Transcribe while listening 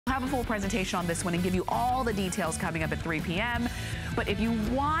have a full presentation on this one and give you all the details coming up at 3 p.m. But if you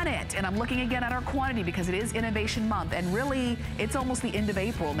want it, and I'm looking again at our quantity because it is Innovation Month, and really, it's almost the end of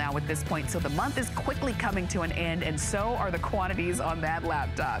April now at this point, so the month is quickly coming to an end, and so are the quantities on that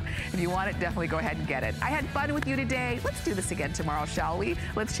laptop. If you want it, definitely go ahead and get it. I had fun with you today. Let's do this again tomorrow, shall we?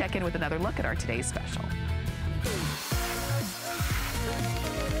 Let's check in with another look at our today's special.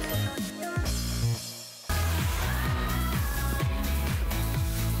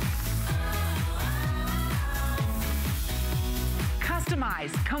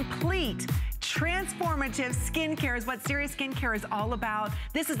 Customized, complete, transformative skincare is what Serious Skincare is all about.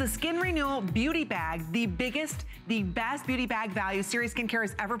 This is the Skin Renewal Beauty Bag, the biggest, the best beauty bag value Serious Skincare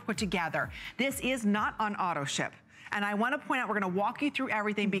has ever put together. This is not on auto ship. And I want to point out, we're going to walk you through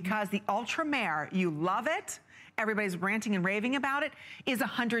everything because the Ultra Mare, you love it, everybody's ranting and raving about it, is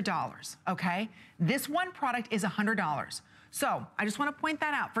 $100, okay? This one product is $100. So I just want to point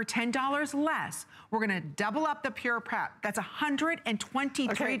that out. For $10 less, we're going to double up the Pure Prep. That's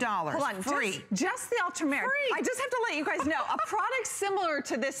 $123. Okay, hold on, free. Just the Ultra Mare. Free. I just have to let you guys know, a product similar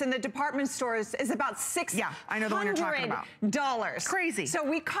to this in the department stores is about $600. Yeah, I know the one you're talking about. Crazy. So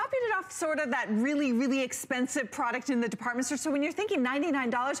we copied it off sort of that really, really expensive product in the department store. So when you're thinking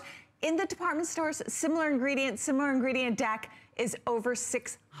 $99, in the department stores, similar ingredient deck is over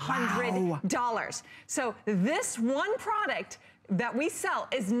 $600. Wow. So this one product that we sell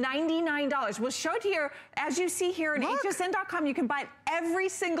is $99. We'll show it here, as you see here at hsn.com. You can buy it every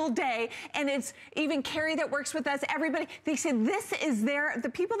single day, and it's even Carrie that works with us, everybody. They said this is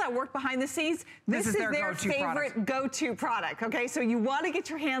the people that work behind the scenes, this is their favorite go-to product, okay? So you want to get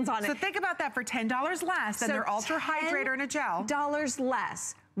your hands on it. So think about that, for $10 less than their Ultra Hydrator in a gel. $10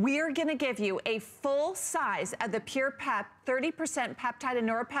 less. We are gonna give you a full size of the Pure Pep 30% peptide and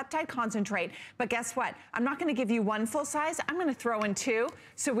neuropeptide concentrate. But guess what? I'm not gonna give you one full size, I'm gonna throw in two.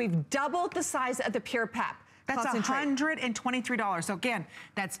 So we've doubled the size of the Pure Pep. That's $123. So again,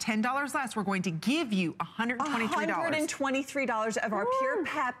 that's $10 less. We're going to give you $123. $123 of our Pure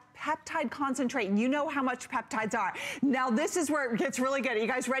Pep peptide concentrate. You know how much peptides are. Now this is where it gets really good. Are you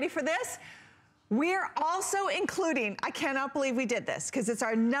guys ready for this? We're also including, I cannot believe we did this, because it's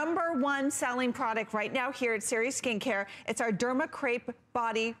our #1 selling product right now here at Serious Skincare. It's our Derma Crepe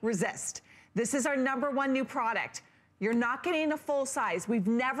Body Resist. This is our #1 new product. You're not getting a full size. We've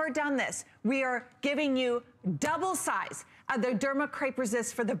never done this. We are giving you double size of the Derma Crepe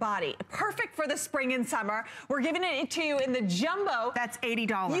Resist for the body. Perfect for the spring and summer. We're giving it to you in the jumbo. That's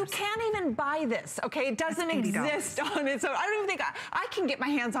 $80. You can't even buy this, okay? It doesn't exist on its own. I don't even think I can get my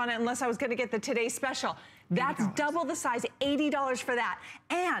hands on it unless I was gonna get the Today's Special. That's double the size, $80 for that.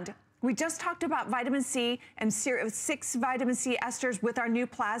 And we just talked about vitamin C and 6 vitamin C esters with our new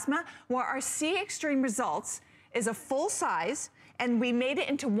plasma. Well, our C Extreme Results is a full size, and we made it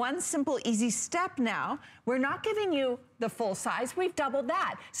into one simple, easy step now. We're not giving you the full size, we've doubled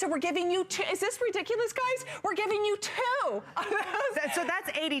that. So we're giving you two. Is this ridiculous, guys? We're giving you two. So that's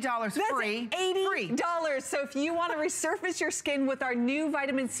 $80 free. $80. So if you want to resurface your skin with our new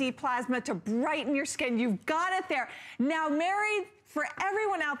vitamin C plasma to brighten your skin, you've got it there. Now, Mary, for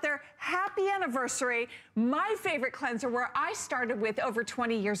everyone out there, happy anniversary. My favorite cleanser, where I started with over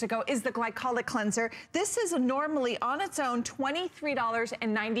 20 years ago, is the Glycolic Cleanser. This is normally on its own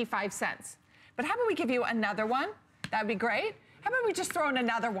 $23.95. But how about we give you another one? That'd be great. How about we just throw in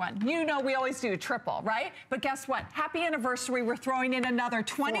another one? You know we always do triple, right? But guess what? Happy anniversary, we're throwing in another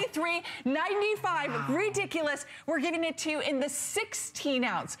 $23.95. Wow. Ridiculous. We're giving it to you in the 16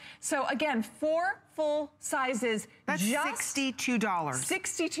 ounce. So again, 4 full sizes. That's just $62.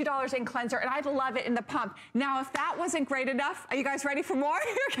 $62 in cleanser, and I love it in the pump. Now, if that wasn't great enough, are you guys ready for more?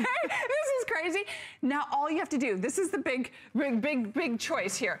 Okay, this is crazy. Now, all you have to do, this is the big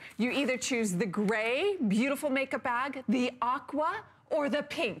choice here. You either choose the gray, beautiful makeup bag, the aqua, or the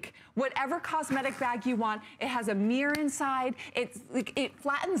pink. Whatever cosmetic bag you want. It has a mirror inside. It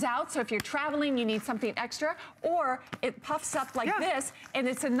flattens out, so if you're traveling, you need something extra, or it puffs up like this, and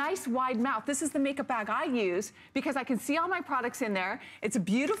it's a nice wide mouth. This is the makeup bag I use because I can see all my products in there. It's a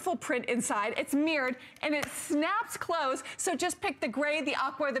beautiful print inside. It's mirrored, and it snaps closed, so just pick the gray, the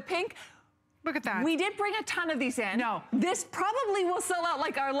aqua, or the pink. Look at that. We did bring a ton of these in. No. This probably will sell out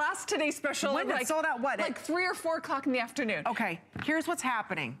like our last Today's Special. When it sold out what? Like 3 or 4 o'clock in the afternoon. Okay, here's what's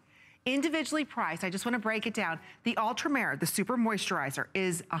happening. Individually priced, I just want to break it down. The Ultra Mare, the Super Moisturizer,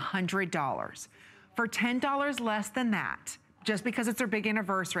 is $100. For $10 less than that, just because it's their big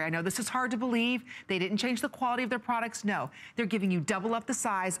anniversary. I know this is hard to believe. They didn't change the quality of their products. No, they're giving you double up the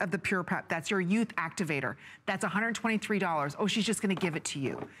size of the Pure Prep. That's your youth activator. That's $123. Oh, she's just gonna give it to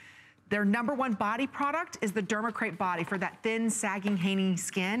you. Their #1 body product is the Dermacrate Body for that thin, sagging, hanging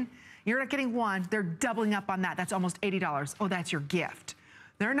skin. You're not getting one, they're doubling up on that. That's almost $80. Oh, that's your gift.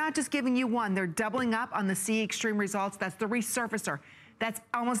 They're not just giving you one, they're doubling up on the C Extreme Results. That's the resurfacer. That's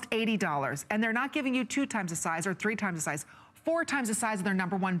almost $80. And they're not giving you 2 times the size or 3 times the size. 4 times the size of their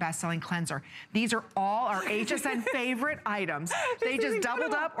 #1 best-selling cleanser. These are all our HSN favorite items. They just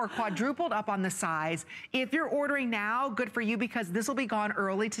doubled up or quadrupled up on the size. If you're ordering now, good for you, because this will be gone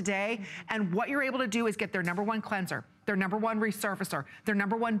early today. And what you're able to do is get their #1 cleanser, their #1 resurfacer, their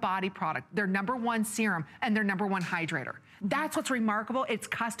 #1 body product, their #1 serum, and their #1 hydrator. That's what's remarkable. It's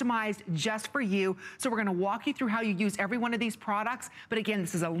customized just for you. So we're gonna walk you through how you use every one of these products. But again,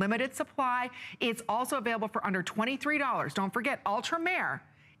 this is a limited supply. It's also available for under $23. Don't forget, Ultramare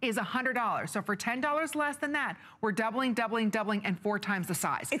is $100. So for $10 less than that, we're doubling, and 4 times the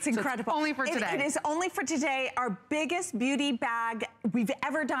size. It's incredible. So it's only for today. It is only for today. Our biggest beauty bag we've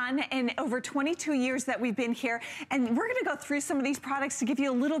ever done in over 22 years that we've been here. And we're gonna go through some of these products to give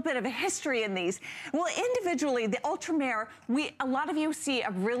you a little bit of a history in these. Well, individually, the Ultramare, a lot of you see a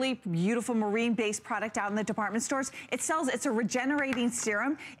really beautiful marine-based product out in the department stores. It's a regenerating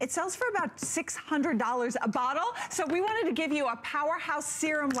serum. It sells for about $600 a bottle. So we wanted to give you a powerhouse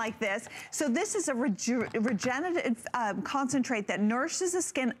serum like this. So this is a regenerative concentrate that nourishes the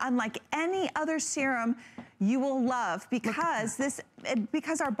skin unlike any other serum you will love, because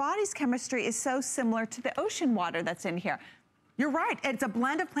our body's chemistry is so similar to the ocean water that's in here. You're right. It's a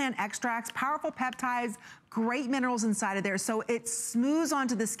blend of plant extracts, powerful peptides, great minerals inside of there. So it smooths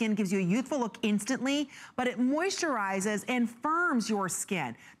onto the skin, gives you a youthful look instantly, but it moisturizes and firms your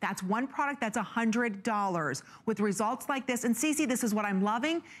skin. That's one product that's $100 with results like this. And Cece, this is what I'm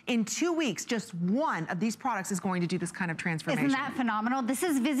loving. In 2 weeks, just one of these products is going to do this kind of transformation. Isn't that phenomenal? This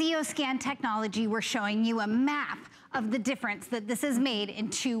is VisioScan technology. We're showing you a map of the difference that this has made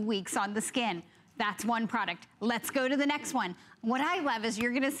in 2 weeks on the skin. That's one product. Let's go to the next one. What I love is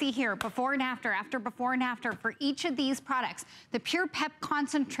you're gonna see here before and after before and after for each of these products. The Pure Pep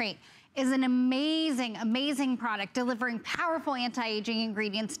Concentrate is an amazing, amazing product delivering powerful anti-aging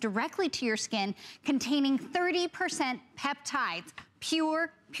ingredients directly to your skin, containing 30% peptides,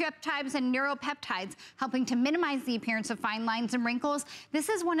 pure peptides and neuropeptides, helping to minimize the appearance of fine lines and wrinkles. This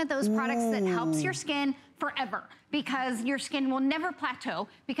is one of those products that helps your skin forever, because your skin will never plateau,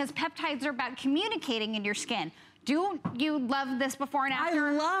 because peptides are about communicating in your skin. Do you love this before and after?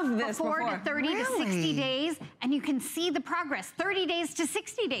 I love this before. To 30 to 60 days, and you can see the progress. 30 days to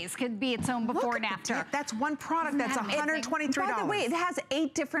 60 days could be its own before and after. That's one product that's $123. By the way, it has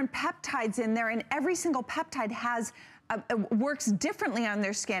 8 different peptides in there, and every single peptide has works differently on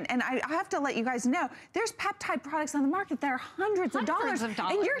their skin. And I have to let you guys know, there's peptide products on the market that are hundreds of dollars, and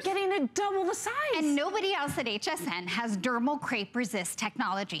you're getting it double the size. And nobody else at HSN has dermal crepe resist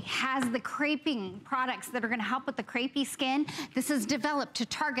technology, has the creping products that are gonna help with the crepey skin. This is developed to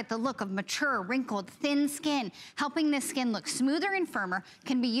target the look of mature, wrinkled, thin skin, helping this skin look smoother and firmer.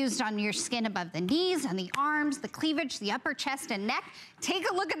 Can be used on your skin above the knees, on the arms, the cleavage, the upper chest and neck. Take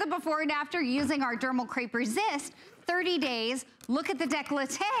a look at the before and after using our dermal crepe resist. 30 days, look at the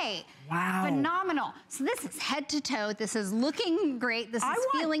décolleté. Wow. Phenomenal. So this is head to toe. This is looking great. This is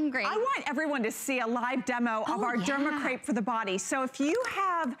feeling great. I want everyone to see a live demo of our Dermacrate for the body. So if you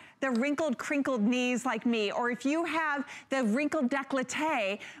have the wrinkled, crinkled knees like me, or if you have the wrinkled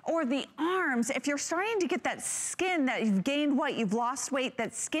décolleté, or the arms, if you're starting to get that skin that you've gained weight, you've lost weight,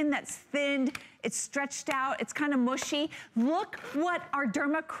 that skin that's thinned, it's stretched out, it's kind of mushy. Look what our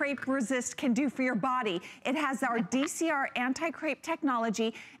Dermacrate Resist can do for your body. It has our DCR anti-crepe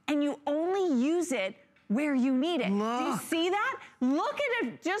technology, and you only use it where you need it. Look. Do you see that? Look at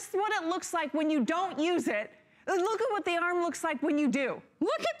it, just what it looks like when you don't use it. Look at what the arm looks like when you do.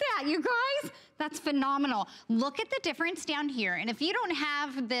 Look at that, you guys. That's phenomenal. Look at the difference down here. And if you don't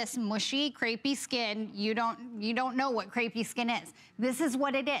have this mushy, crepey skin, you don't know what crepey skin is. This is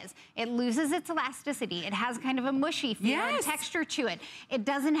what it is. It loses its elasticity. It has kind of a mushy feel and texture to it. It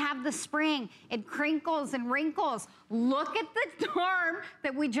doesn't have the spring. It crinkles and wrinkles. Look at the arm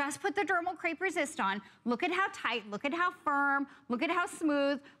that we just put the Dermal Crepe Resist on. Look at how tight, look at how firm, look at how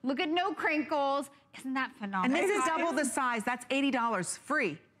smooth, look at no crinkles. Isn't that phenomenal? And this is double the size. That's $80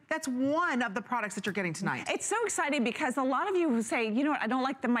 free. That's one of the products that you're getting tonight. It's so exciting because a lot of you say, you know what, I don't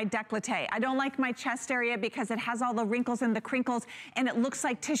like my décolleté. I don't like my chest area because it has all the wrinkles and the crinkles and it looks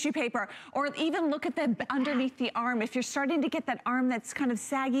like tissue paper. Or even look at the underneath the arm. If you're starting to get that arm that's kind of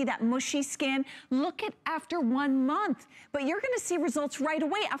saggy, that mushy skin, look at after 1 month. But you're gonna see results right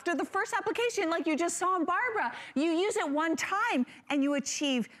away. After the first application, like you just saw in Barbara, you use it one time and you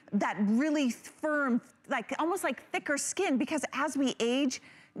achieve that really firm, like almost like thicker skin, because as we age,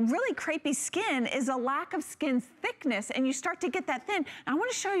 really crepey skin is a lack of skin thickness, and you start to get that thin. I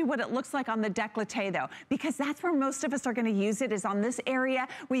want to show you what it looks like on the décolleté though, because that's where most of us are going to use it, is on this area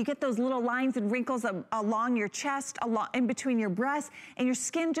where you get those little lines and wrinkles along your chest, in between your breasts, and your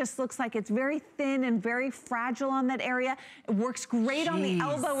skin just looks like it's very thin and very fragile on that area. It works great on the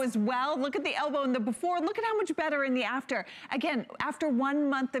elbow as well. Look at the elbow in the before. Look at how much better in the after. Again, after 1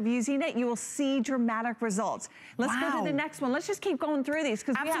 month of using it, you will see dramatic results. Let's go to the next one. Let's just keep going through these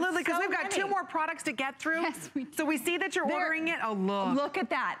because absolutely, because we've got 2 more products to get through. Yes, we do. So we see that you're ordering it. Oh, look. Look at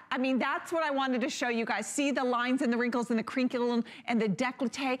that. I mean, that's what I wanted to show you guys. See the lines and the wrinkles and the crinkle and the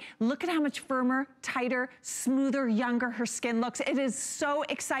décolleté. Look at how much firmer, tighter, smoother, younger her skin looks. It is so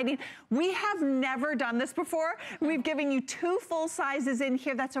exciting. We have never done this before. We've given you 2 full sizes in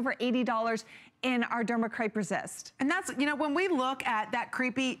here. That's over $80 in our Derma Crepe Resist. And that's, you know, when we look at that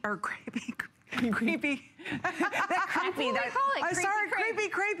creepy. That creepy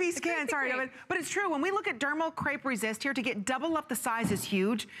skin. Sorry, but it's true. When we look at Dermal Crepe Resist here, to get double up the size is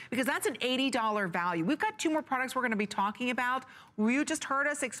huge because that's an $80 value. We've got 2 more products we're going to be talking about. You just heard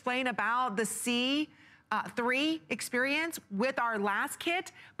us explain about the C3 experience with our last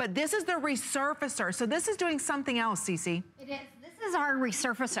kit, but this is the resurfacer. So this is doing something else, Cece. It is. This is our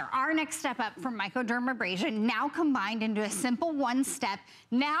resurfacer, our next step up from microdermabrasion, now combined into a simple 1-step,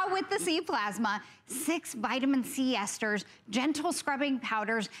 now with the C Plasma, 6 vitamin C esters, gentle scrubbing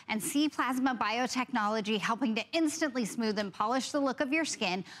powders, and C Plasma biotechnology helping to instantly smooth and polish the look of your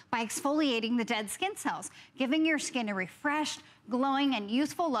skin by exfoliating the dead skin cells, giving your skin a refreshed, glowing, and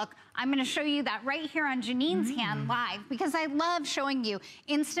youthful look. I'm gonna show you that right here on Janine's hand live because I love showing you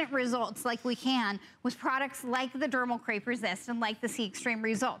instant results like we can with products like the Dermal Crepe Resist and like the C Extreme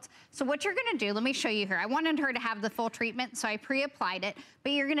Results. So what you're gonna do, let me show you here. I wanted her to have the full treatment, so I pre-applied it,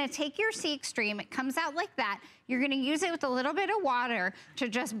 but you're gonna take your C Extreme, it comes out like that. You're gonna use it with a little bit of water to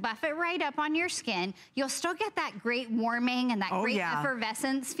just buff it right up on your skin. You'll still get that great warming and that great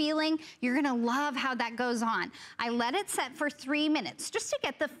effervescence feeling. You're gonna love how that goes on. I let it set for 3 minutes just to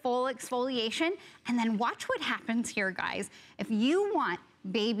get the full exfoliation, and then watch what happens here, guys. If you want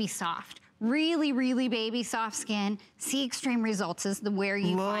baby soft, really, really baby soft skin, C Extreme Results is where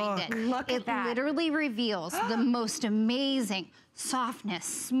you find it. Look at that. It literally reveals the most amazing softness,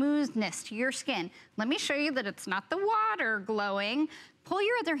 smoothness to your skin. Let me show you that it's not the water glowing. Pull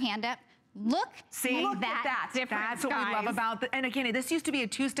your other hand up. Look at that difference, That's what we love about and again, this used to be a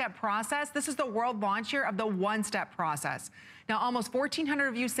 2-step process. This is the world launch here of the 1-step process. Now, almost 1,400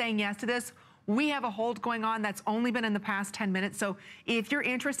 of you saying yes to this. We have a hold going on that's only been in the past 10 minutes. So if you're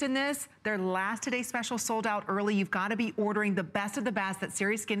interested in this, their last today special sold out early. You've got to be ordering the best of the best that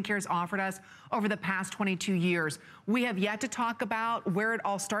Serious Skincare has offered us over the past 22 years. We have yet to talk about where it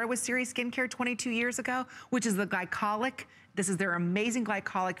all started with Serious Skincare 22 years ago, which is the glycolic. This is their amazing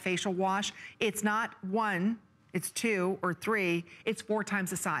glycolic facial wash. It's not 1, it's 2 or 3, it's 4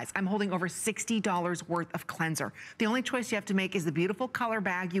 times the size. I'm holding over $60 worth of cleanser. The only choice you have to make is the beautiful color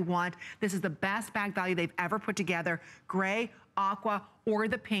bag you want. This is the best bag value they've ever put together. Gray, aqua, or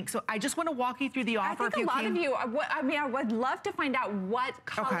the pink. So I just want to walk you through the offer. I think a lot of you, I would love to find out what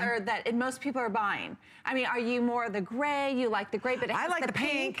color that most people are buying. I mean, are you more the gray? You like the gray, but it has I like the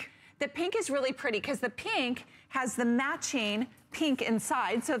pink. The pink is really pretty because the pink has the matching pink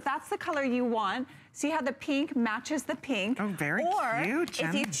inside. So if that's the color you want, see how the pink matches the pink. Oh, very cute, Jen.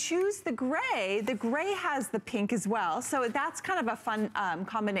 If you choose the gray has the pink as well. So that's kind of a fun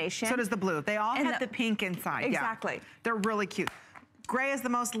combination. So does the blue. They all have the pink inside. Exactly. Yeah. They're really cute. Gray is the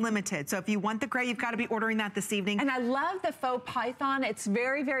most limited. So if you want the gray, you've got to be ordering that this evening. And I love the faux python. It's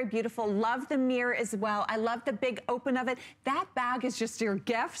very, very beautiful. Love the mirror as well. I love the big open of it. That bag is just your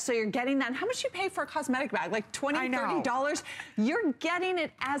gift. So you're getting that. And how much you pay for a cosmetic bag? Like $20, $30? You're getting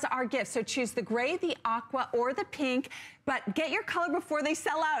it as our gift. So choose the gray, the aqua, or the pink. But get your color before they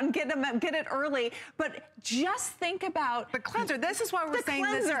sell out and get it early. But just think about the cleanser. This is why we're saying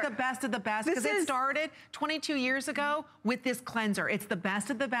this is the best of the best, because it started 22 years ago with this cleanser. It's the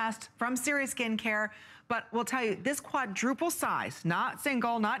best of the best from Serious Skincare. But we'll tell you, this quadruple size, not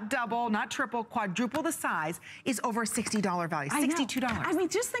single, not double, not triple, quadruple the size, is over $60 value, $62. I mean,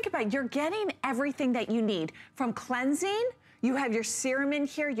 just think about it. You're getting everything that you need from cleansing. You have your serum in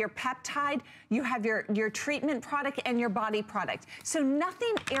here, your peptide, you have your treatment product and your body product. So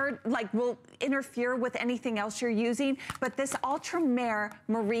nothing will interfere with anything else you're using, but this Ultramare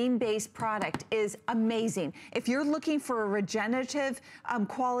marine-based product is amazing. If you're looking for regenerative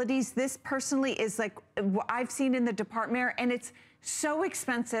qualities, this personally is like what I've seen in the Department, and it's so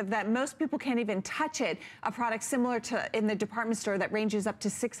expensive that most people can't even touch it. A product similar to in the department store that ranges up to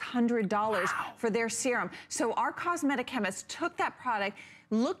 $600 for their serum. So our cosmetic chemist took that product,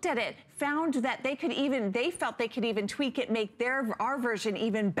 looked at it, found that they felt they could even tweak it, make our version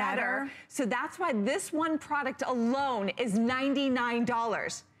even better. So that's why this one product alone is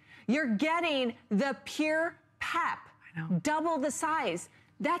 $99. You're getting the Pure Pep, double the size.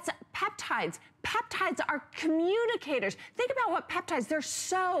 That's peptides. Peptides are communicators. Think about what peptides, they're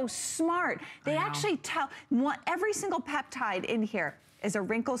so smart. They actually tell, every single peptide in here is a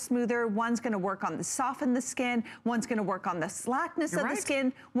wrinkle smoother. One's gonna work on the soften the skin. One's gonna work on the slackness of the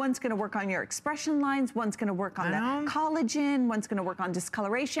skin. One's gonna work on your expression lines. One's gonna work on the collagen. One's gonna work on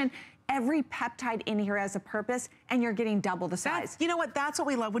discoloration. Every peptide in here has a purpose, and you're getting double the size. You know what? That's what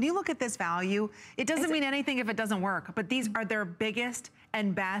we love. When you look at this value, it doesn't mean anything if it doesn't work, but these are their biggest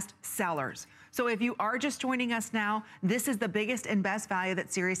and best sellers. So if you are just joining us now, this is the biggest and best value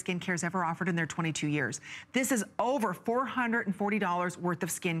that Serious Skincare's ever offered in their 22 years. This is over $440 worth of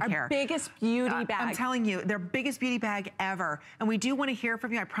skincare. Our biggest beauty bag. I'm telling you, their biggest beauty bag ever. And we do want to hear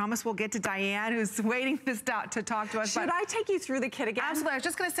from you. I promise we'll get to Diane, who's waiting to talk to us. Should I take you through the kit again? Absolutely. I was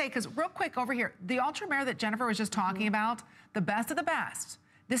just going to say, because real quick over here, the Ultramare that Jennifer was just talking about, the best of the best,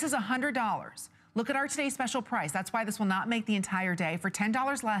 this is $100. Look at our today's special price. That's why this will not make the entire day for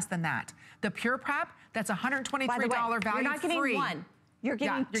 $10 less than that. The Pure Prep, that's $123 By the way, value you're not getting free. One. You're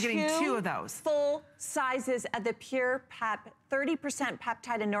getting, two of those. Full sizes of the Pure Pep, 30%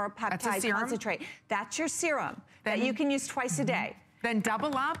 peptide and neuropeptide concentrate. That's your serum that you can use twice a day. Then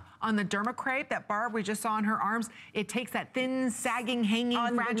double up on the Dermacrape that Barb we just saw on her arms. It takes that thin, sagging,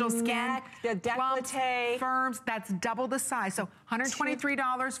 hanging, fragile skin. Neck, the décolleté. Firms, that's double the size. So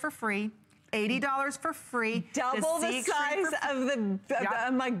 $123 for free. $80 for free. Double the size of the,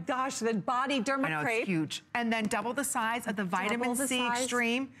 oh my gosh, the body Dermacrape. I know, it's huge. And then double the size of the Vitamin C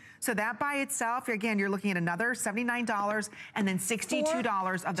Extreme. So that by itself, again, you're looking at another $79 and then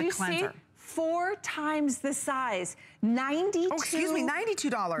 $62 of the cleanser. See? 4 times the size. $92. Oh, excuse me,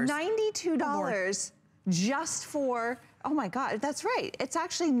 $92. $92 just for, oh my God, that's right. It's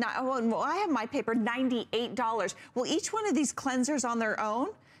actually not, well, I have my paper, $98. Well, each one of these cleansers on their own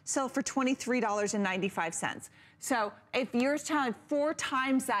sell for $23.95. So if you're telling 4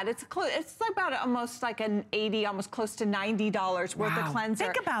 times that, it's about almost like an $80, almost close to $90 worth of cleanser.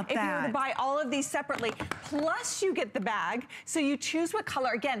 Think about that. If you were to buy all of these separately, plus you get the bag, so you choose what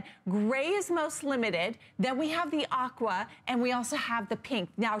color. Again, gray is most limited. Then we have the aqua, and we also have the pink.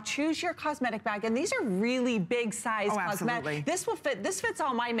 Now choose your cosmetic bag, and these are really big size cosmetic. This will fit. This fits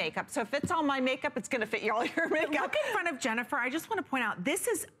all my makeup. So if it's all my makeup, it's going to fit all your makeup. Look in front of Jennifer. I just want to point out this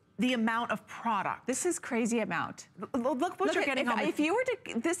is the amount of product. This is crazy amount. Look what you're getting. If you were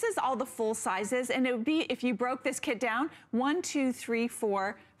to, this is all the full sizes, and it would be, if you broke this kit down, 1, 2, 3,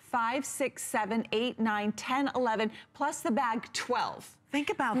 4, 5, 6, 7, 8, 9, 10, 11, plus the bag, 12. Think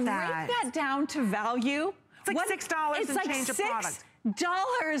about that. Break that down to value. It's like $6 and change a product.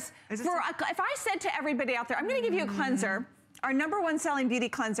 $6 for, if I said to everybody out there, I'm gonna give you a cleanser, our #1 selling beauty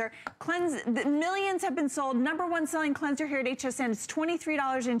cleanser. Millions have been sold. #1 selling cleanser here at HSN. It's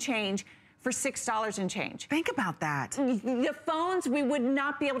 $23 and change for $6 and change. Think about that. The phones, we would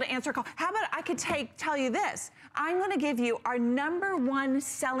not be able to answer a call. How about I could tell you this? I'm gonna give you our #1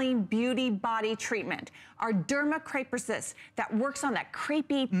 selling beauty body treatment, our Dermacrape Resist, that works on that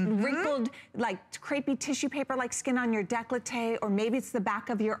crepey, wrinkled, like crepey tissue paper like skin on your décolleté, or maybe it's the back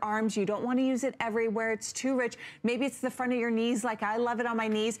of your arms. You don't wanna use it everywhere, it's too rich. Maybe it's the front of your knees, like I love it on my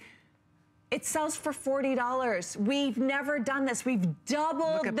knees. It sells for $40. We've never done this. We've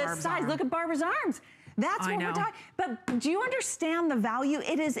doubled the size. Look at Barbara's arms. That's what we're talking. But do you understand the value?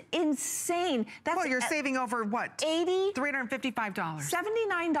 It is insane. That's well, you're saving over what? $355.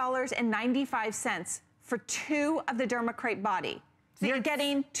 $79.95 for 2 of the Dermacrape body. So you're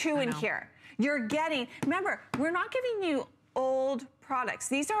getting 2 in here. You're getting, remember, we're not giving you old products.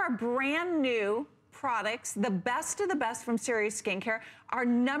 These are our brand new products, the best of the best from Serious Skincare, our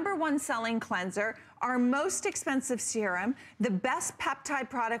 #1 selling cleanser, our most expensive serum, the best peptide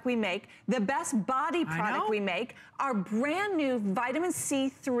product we make, the best body product we make, our brand new vitamin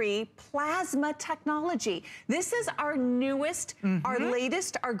C3 plasma technology. This is our newest, our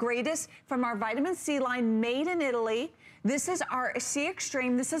latest, our greatest from our vitamin C line made in Italy. This is our C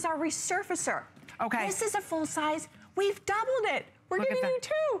Extreme. This is our resurfacer. Okay. This is a full size. We've doubled it. We're giving you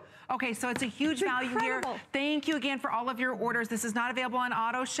 2. Okay, so it's a huge value here. Thank you again for all of your orders. This is not available on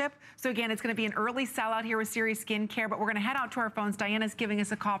auto ship. So again, it's gonna be an early sellout here with Serious Skincare, but we're gonna head out to our phones. Diana's giving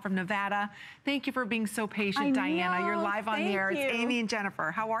us a call from Nevada. Thank you for being so patient, Diana. You're live on the air. It's Amy and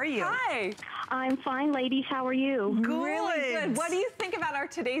Jennifer. How are you? Hi. I'm fine, ladies. How are you? Good. Really good. What do you think about our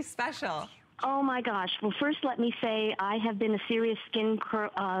today's special? Oh my gosh. Well, first let me say I have been a serious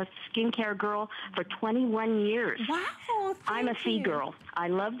skincare girl for 21 years. Wow, I'm a C girl. I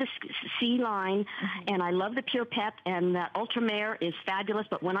love the C line, and I love the Pure Pep, and the Ultramare is fabulous.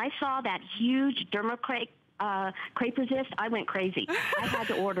 But when I saw that huge Dermacrate crepe resist, I went crazy. I had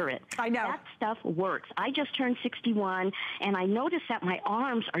to order it. I know. That stuff works. I just turned 61, and I noticed that my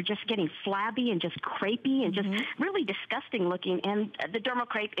arms are just getting flabby and just crepey and just really disgusting looking, and the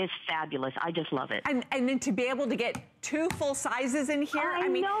Dermacrate is fabulous. I just love it. And then to be able to get 2 full sizes in here. I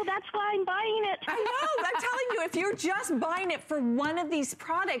mean, know, that's why I'm buying it. I know, I'm telling you, if you're just buying it for one of these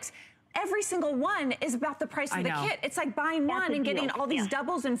products, every single one is about the price of the kit. It's like buying one and getting all these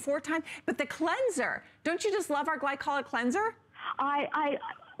doubles and 4 times. But the cleanser, don't you just love our glycolic cleanser?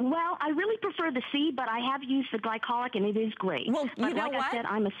 Well, I really prefer the C, but I have used the glycolic, and it is great. Well, but you know like what? I said,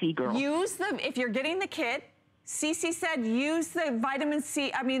 I'm a C girl. Use if you're getting the kit, Cece said use the vitamin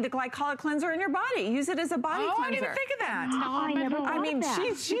C, the glycolic cleanser in your body. Use it as a body cleanser. I didn't even think of that. No, I never thought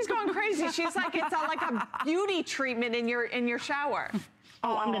that. She's going crazy. She's like, it's like a beauty treatment in your shower.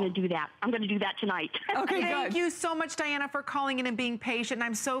 Oh, I'm going to do that. I'm going to do that tonight. Okay, Thank you so much, Diana, for calling in and being patient. And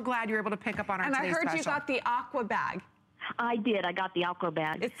I'm so glad you're able to pick up on our And I today's heard special. you got the aqua bag. I did. I got the Aqua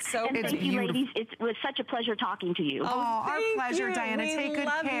bag. It's so and pretty. thank you, ladies. It was such a pleasure talking to you. Oh, our Thank pleasure, you. Diana. We Take good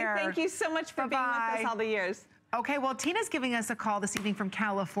love care. You. Thank you so much for being with us all the years. Okay, well, Tina's giving us a call this evening from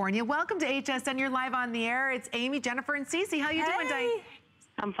California. Welcome to HSN. You're live on the air. It's Amy, Jennifer, and Cece. How you doing, Diana?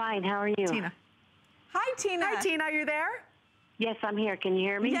 I'm fine. How are you? Tina. Hi, Tina. Hi, Tina. Are you there? Yes, I'm here. Can you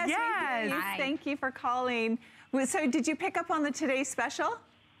hear me? Yes, Yes. we do. Thank you for calling. So did you pick up on the Today Special?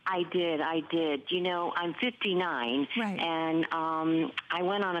 I did. You know, I'm 59, Right. and I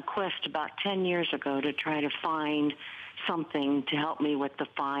went on a quest about 10 years ago to try to find something to help me with the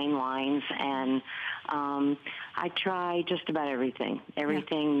fine lines, and I tried just about everything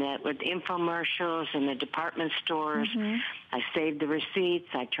that with infomercials and the department stores. I saved the receipts.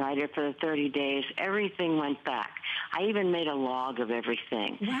 I tried it for the 30 days. Everything went back. I even made a log of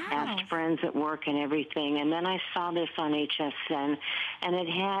everything. Wow. Asked friends at work and everything, and then I saw this on HSN, and it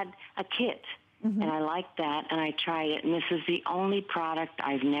had a kit. And I liked that, and I tried it, and this is the only product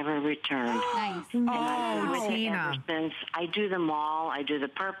I've never returned. Nice. And I've been with it Tina. ever since. I do them all. I do the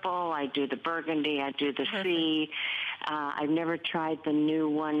purple, I do the burgundy, I do the C. I've never tried the new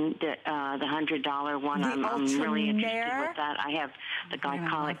one, the $100 one. The I'm really interested Ultramare? with that. I have the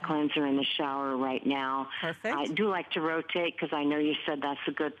glycolic cleanser in the shower right now. Perfect. I do like to rotate because I know you said that's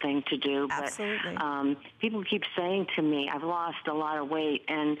a good thing to do. Absolutely. But people keep saying to me, I've lost a lot of weight,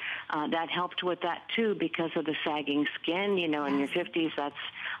 and that helped with that too because of the sagging skin. You know, in your 50s, that's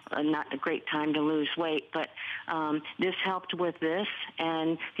not a great time to lose weight. But this helped with this,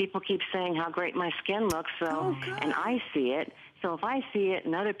 and people keep saying how great my skin looks. So, and I see it. So if I see it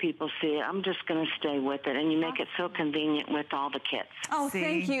and other people see it, I'm just going to stay with it. And you make it so convenient with all the kits. Oh,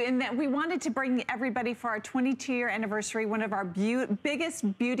 thank you. And that we wanted to bring everybody for our 22-year anniversary, one of our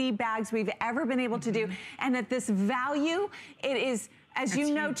biggest beauty bags we've ever been able to do. And at this value, it is, as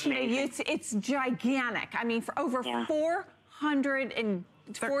you know, Tina, it's gigantic. I mean, for over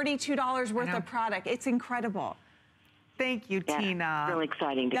 $442 worth of product. It's incredible. Thank you, Tina. Really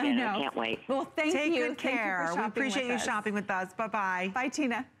exciting to get it. I can't wait. Well, thank Take you. good care. Thank you for we appreciate you shopping with us. Bye-bye. Bye,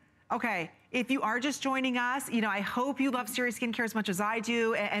 Tina. Okay, if you are just joining us, you know, I hope you love Serious Skincare as much as I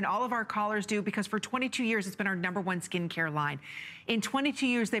do, and all of our callers do, because for 22 years, it's been our #1 skincare line. In 22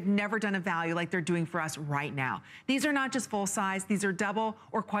 years, they've never done a value like they're doing for us right now. These are not just full size, these are double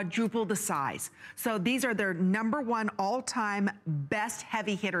or quadruple the size. So these are their #1 all-time best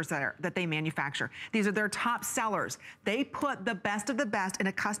heavy hitters that they manufacture. These are their top sellers. They put the best of the best in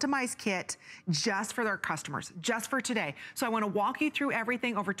a customized kit just for their customers, just for today. So I wanna walk you through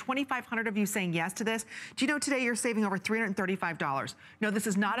everything. Over 2,500 of you saying yes to this. Do you know today you're saving over $335? No, this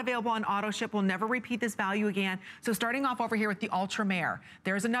is not available on auto ship. We'll never repeat this value again. So starting off over here with the Ultramare.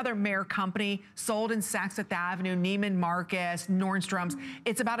 There's another Mare company sold in Saks Fifth Avenue, Neiman Marcus, Nordstrom's.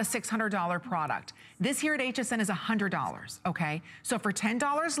 It's about a $600 product. This here at HSN is $100, okay? So for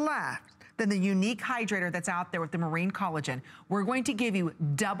 $10 left, than the unique hydrator that's out there with the marine collagen, we're going to give you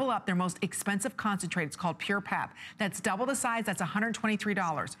double up their most expensive concentrate. It's called Pure Pep. That's double the size. That's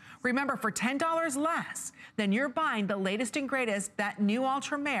 $123. Remember, for $10 less, then you're buying the latest and greatest, that new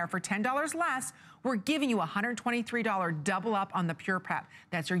Ultramare for $10 less. We're giving you a $123 double up on the Pure Pep.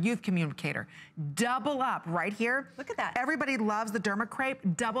 That's your youth communicator. Double up right here. Look at that. Everybody loves the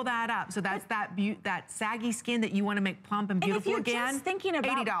Dermacrate. Double that up. So that's that saggy skin that you want to make plump and beautiful and if you're again. just thinking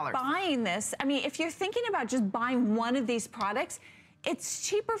about $80. buying this, I mean, if you're thinking about just buying one of these products, it's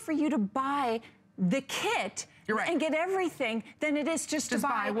cheaper for you to buy the kit You're right. and get everything than it is just to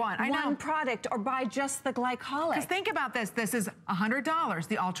buy one product or buy just the glycolic. Because think about this. This is $100,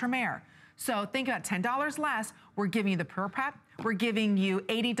 the Ultramare. So think about $10 less. We're giving you the Pure Prep. We're giving you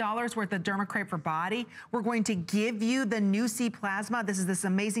 $80 worth of Dermacrape for body. We're going to give you the new C Plasma. This is this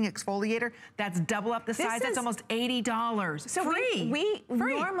amazing exfoliator. That's double up the size. That's almost $80. So free. We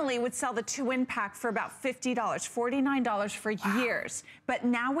normally would sell the 2-in pack for about $50, $49 for years. But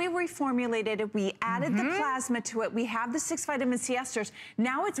now we reformulated it. We added the plasma to it. We have the 6 vitamin C esters.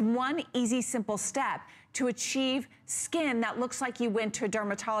 Now it's one easy, simple step to achieve skin that looks like you went to a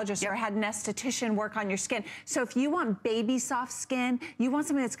dermatologist or had an esthetician work on your skin. So if you want baby soft skin, you want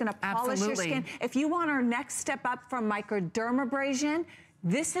something that's gonna polish your skin. If you want our next step up from microdermabrasion,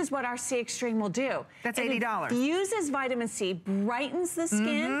 this is what our C Extreme will do. That's $80. It infuses vitamin C, brightens the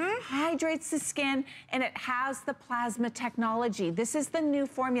skin, hydrates the skin, and it has the plasma technology. This is the new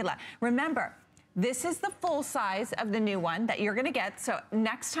formula. Remember, this is the full size of the new one that you're gonna get. So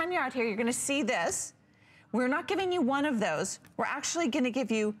next time you're out here, you're gonna see this. We're not giving you one of those. We're actually gonna give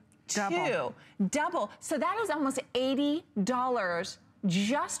you two. Double. So that is almost $80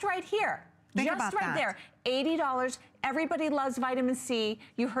 just right here. Think just about right that. there. $80. Everybody loves vitamin C.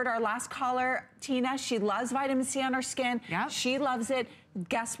 You heard our last caller, Tina. She loves vitamin C on her skin. Yep. She loves it.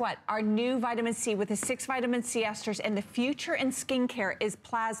 Guess what? Our new vitamin C with the 6 vitamin C esters, and the future in skincare is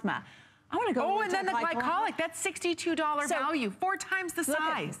plasma. I want to go. Oh, and then the glycolic, that's $62 value, 4 times the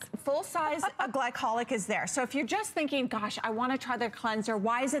size. Full size glycolic is there. So if you're just thinking, gosh, I want to try their cleanser,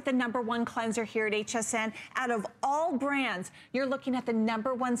 why is it the #1 cleanser here at HSN? Out of all brands, you're looking at the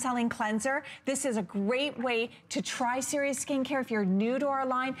 #1 selling cleanser. This is a great way to try Serious Skincare. If you're new to our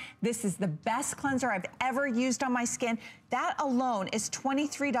line, this is the best cleanser I've ever used on my skin. That alone is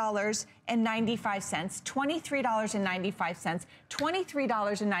 $23.95, $23.95,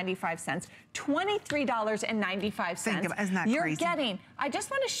 $23.95, $23.95. Think of it, isn't that You're crazy? getting, I just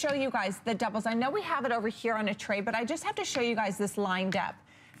want to show you guys the doubles. I know we have it over here on a tray, but I just have to show you guys this lined up.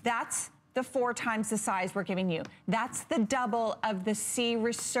 That's the 4 times the size we're giving you. That's the double of the C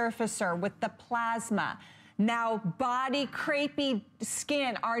Resurfacer with the plasma. Now, Body Crepey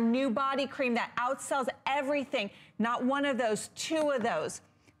Skin, our new body cream that outsells everything. Not one of those, 2 of those.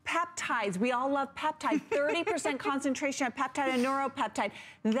 Peptides, we all love peptide. 30% concentration of peptide and neuropeptide.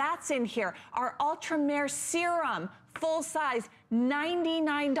 That's in here. Our Ultramare Serum, full size,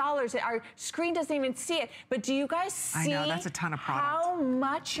 $99. Our screen doesn't even see it. But do you guys see that's a ton of product. how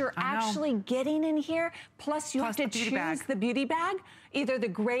much you're actually getting in here? Plus, you have to choose the beauty bag, either the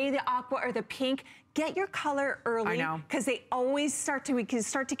gray, the aqua, or the pink. Get your color early, because they always start to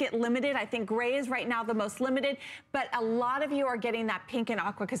get limited. I think gray is right now the most limited, but a lot of you are getting that pink and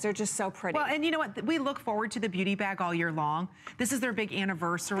aqua because they're just so pretty. Well, and you know what? We look forward to the beauty bag all year long. This is their big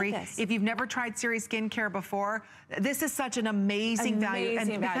anniversary. If you've never tried Serious Skincare before, this is such an amazing value.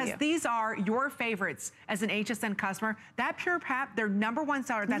 And because these are your favorites as an HSN customer, that Pure Prep, their #1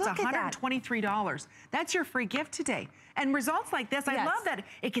 seller, that's $123. That's your free gift today. And results like this, I love that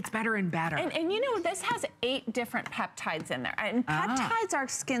it gets better and better. And you know, this has 8 different peptides in there. And peptides are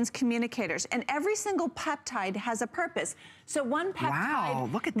skin's communicators. And every single peptide has a purpose. So one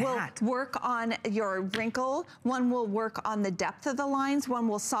peptide will work on your wrinkle. One will work on the depth of the lines. One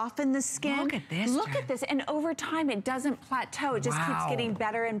will soften the skin. Look at this. Look at this. And over time, it doesn't plateau. It just keeps getting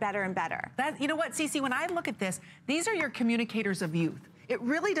better and better and better. You know what, Cece, when I look at this, these are your communicators of youth. It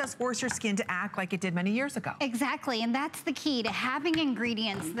really does force your skin to act like it did many years ago. Exactly, and that's the key to having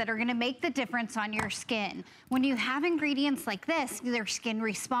ingredients that are gonna make the difference on your skin. When you have ingredients like this, their skin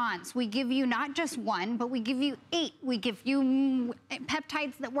responds. We give you not just 1, but we give you 8. We give you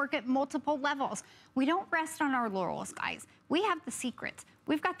peptides that work at multiple levels. We don't rest on our laurels, guys. We have the secrets.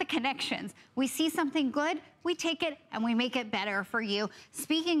 We've got the connections. We see something good, we take it and we make it better for you.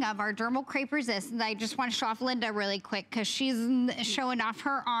 Speaking of our Dermal Crepe Resist, I just want to show off Linda really quick because she's showing off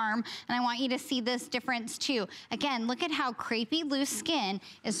her arm, and I want you to see this difference too. Again, look at how crepey loose skin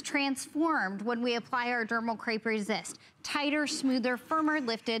is transformed when we apply our Dermal Crepe Resist. Tighter, smoother, firmer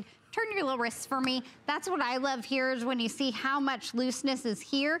lifted. Turn your little wrists for me. That's what I love here is when you see how much looseness is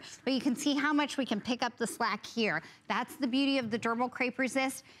here, but you can see how much we can pick up the slack here. That's the beauty of the Dermal Crepe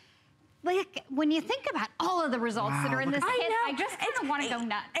Resist. Like, when you think about all of the results that are in this kit, I just kind of want to go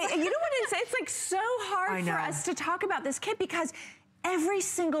nuts. You know what it is? It's like so hard for us to talk about this kit because every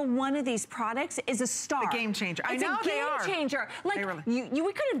single one of these products is a star. A game changer. It's a game changer. Like,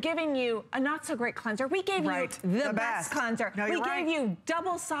 we could have given you a not so great cleanser. We gave you the best cleanser. No, we gave you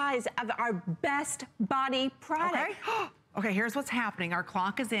double size of our best body product. Okay, here's what's happening. Our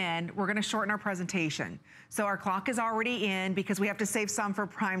clock is in. We're gonna shorten our presentation. So our clock is already in because we have to save some for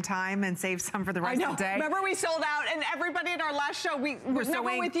prime time and save some for the rest of the day. Remember we sold out and everybody in our last show, we were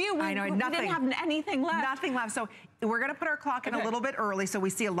with you. We didn't have anything left. Nothing left. So we're gonna put our clock in a little bit early, so we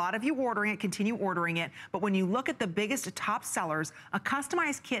see a lot of you ordering it, continue ordering it. But when you look at the biggest top sellers, a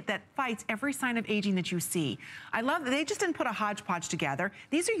customized kit that fights every sign of aging that you see. I love that they just didn't put a hodgepodge together.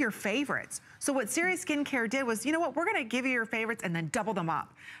 These are your favorites. So what Serious Skincare did was, you know what, we're gonna give you your favorites and then double them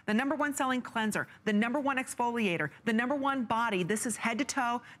up. The #1 selling cleanser, the #1 exfoliator, the #1 body. This is head to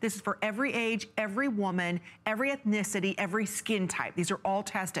toe. This is for every age, every woman, every ethnicity, every skin type. These are all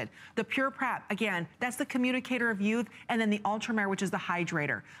tested. The Pure Prep, again, that's the communicator of youth, and then the Ultramare, which is the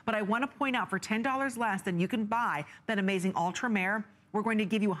hydrator. But I want to point out, for $10 less than you can buy that amazing Ultramare, we're going to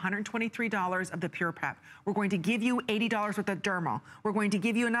give you $123 of the Pure Prep. We're going to give you $80 worth of Dermal. We're going to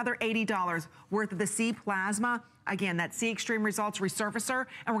give you another $80 worth of the C Plasma. Again, that C Extreme Results Resurfacer,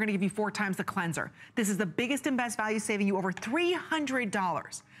 and we're gonna give you 4 times the cleanser. This is the biggest and best value, saving you over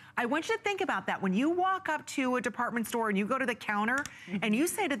 $300. I want you to think about that. When you walk up to a department store and you go to the counter and you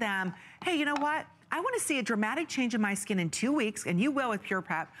say to them, hey, you know what? I want to see a dramatic change in my skin in 2 weeks, and you will with Pure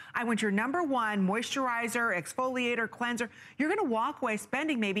Prep. I want your #1 moisturizer, exfoliator, cleanser. You're going to walk away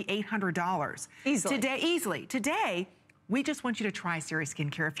spending maybe $800. Easily. Today, we just want you to try Serious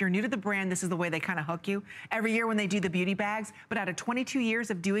Skincare. If you're new to the brand, this is the way they kind of hook you. Every year when they do the beauty bags, but out of 22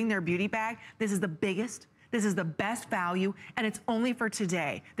 years of doing their beauty bag, this is the biggest. This is the best value, and it's only for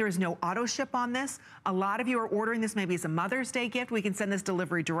today. There is no auto ship on this. A lot of you are ordering this maybe as a Mother's Day gift. We can send this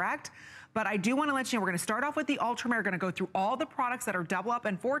delivery direct. But I do want to let you know, we're going to start off with the Ultramare. We're going to go through all the products that are double up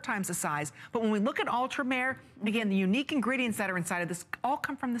and 4 times the size. But when we look at Ultramare, again, the unique ingredients that are inside of this all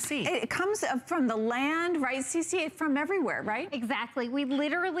come from the sea. It comes from the land, right, Cece? From everywhere, right? Exactly. We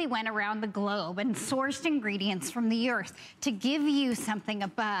literally went around the globe and sourced ingredients from the earth to give you something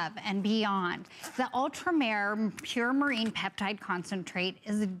above and beyond. The Ultramare Pure Marine Peptide Concentrate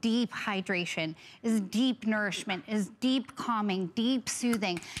is deep hydration, is deep nourishment, is deep calming, deep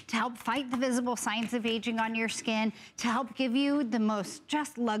soothing to help fight the visible signs of aging on your skin, to help give you the most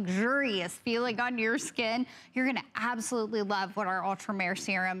just luxurious feeling on your skin. You're gonna absolutely love what our Ultramare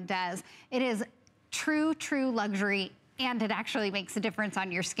serum does. It is true luxury, and it actually makes a difference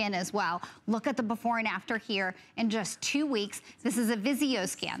on your skin as well. Look at the before and after here in just 2 weeks. This is a Vizio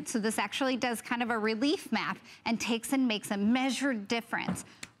scan, so this actually does kind of a relief map and takes and makes a measured difference.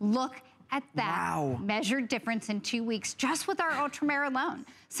 Look at that measured difference in 2 weeks just with our Ultramare alone.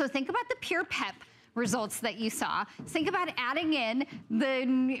 So think about the Pure Pep results that you saw. Think about adding in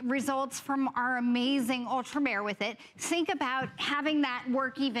the results from our amazing Ultramare with it. Think about having that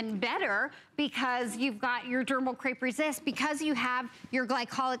work even better because you've got your Dermal Crepe Resist, because you have your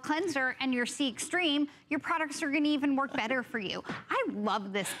glycolic cleanser and your C Extreme, your products are gonna even work better for you. I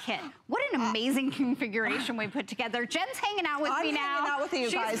love this kit. What an amazing configuration we put together. Jen's hanging out with me now. I'm hanging out with you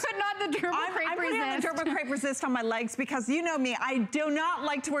guys. She's putting on the Dermal Crepe Resist. I'm putting on the Dermal Crepe Resist on my legs because you know me, I do not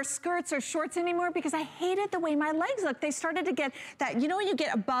like to wear skirts or shorts anymore because I hated the way my legs look. They started to get that, you know when you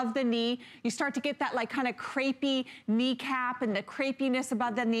get above the knee, you start to get that like kind of crepey kneecap and the crepiness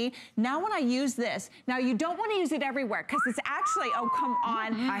above the knee. Now when I use this, now you don't want to use it everywhere because it's actually, oh come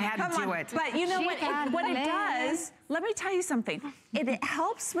on. I had to do it. But you know what it does, let me tell you something. It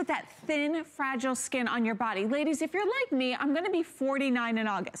helps with that thin, fragile skin on your body. Ladies, if you're like me, I'm gonna be 49 in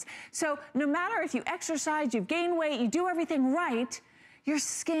August. So no matter if you exercise, you've gained weight, you do everything right, your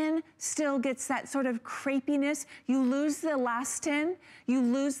skin still gets that sort of crepiness. You lose the elastin, you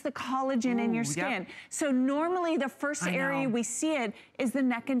lose the collagen in your skin. So normally the first area we see it is the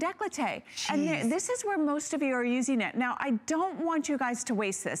neck and décolleté. And this is where most of you are using it. Now, I don't want you guys to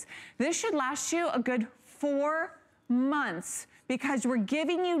waste this. This should last you a good 4 months because we're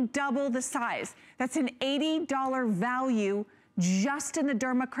giving you double the size. That's an $80 value just in the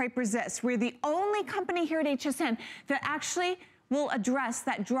Derma Crepe Resist. We're the only company here at HSN that actually will address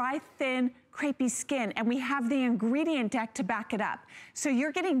that dry, thin, crepey skin, and we have the ingredient deck to back it up. So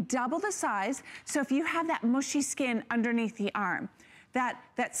you're getting double the size. So if you have that mushy skin underneath the arm, that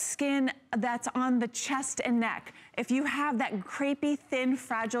skin that's on the chest and neck, if you have that crepey, thin,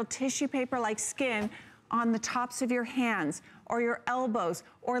 fragile tissue paper-like skin on the tops of your hands or your elbows,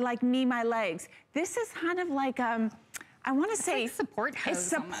 or like me, my legs, this is kind of like, I want to say like support hose, a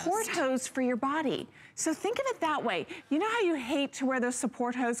support hose for your body. So think of it that way. You know how you hate to wear those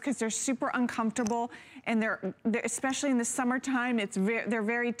support hoses because they're super uncomfortable, and they're especially in the summertime, they're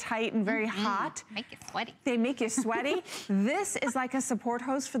very tight and very hot. Make you sweaty. They make you sweaty. This is like a support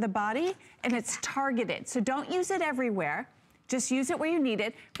hose for the body, and it's targeted. So don't use it everywhere. Just use it where you need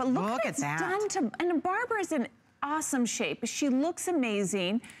it. But look what it's done to, and Barbara is an awesome shape. She looks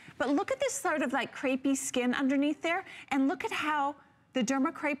amazing. But look at this sort of like crepey skin underneath there. And look at how the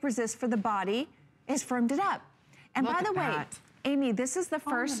Dermacrape Resist for the body has firmed it up. And by the way, Amy, this is the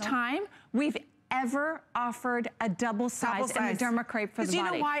first time we've ever offered a double size in the Dermacrape for the body. You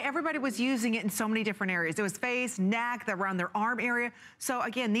know why? Everybody was using it in so many different areas. It was face, neck, around their arm area. So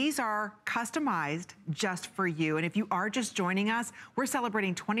again, these are customized just for you. And if you are just joining us, we're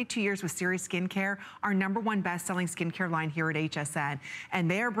celebrating 22 years with Serious Skincare, our #1 best-selling skincare line here at HSN.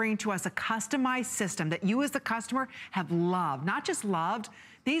 And they are bringing to us a customized system that you as the customer have loved, not just loved.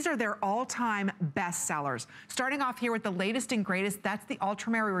 These are their all-time best sellers. Starting off here with the latest and greatest, that's the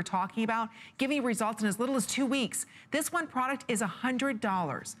Ultramare we were talking about, giving you results in as little as 2 weeks. This one product is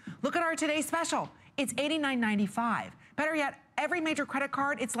 $100. Look at our today's special. It's $89.95. Better yet, every major credit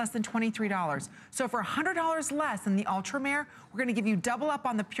card, it's less than $23. So for $100 less than the Ultramare, we're gonna give you double up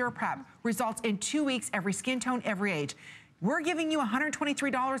on the Pure Prep. Results in 2 weeks, every skin tone, every age. We're giving you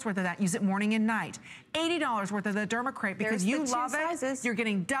 $123 worth of that. Use it morning and night. $80 worth of the Dermacrape because you love it. You're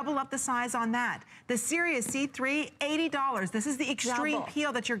getting double up the size on that. The Serious C3, $80. This is the extreme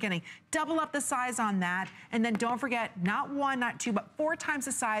peel that you're getting. Double up the size on that. And then don't forget, not 1, not 2, but 4 times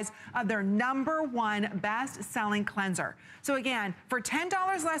the size of their #1 best-selling cleanser. So again, for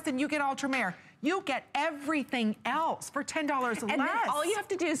 $10 less than you get Ultramare, you get everything else for $10 less. And then all you have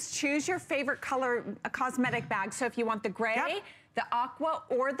to do is choose your favorite color cosmetic bag. So if you want the gray, the aqua,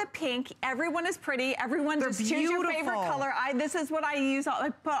 or the pink, everyone is pretty. Everyone just choose your favorite color. This is what I use. I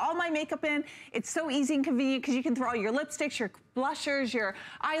put all my makeup in. It's so easy and convenient because you can throw all your lipsticks, your blushers, your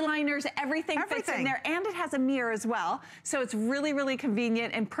eyeliners, everything fits in there. And it has a mirror as well. So it's really, really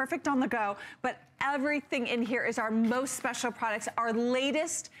convenient and perfect on the go. But everything in here is our most special products, our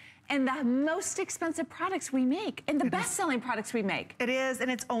latest and the most expensive products we make, and the best-selling products we make. It is,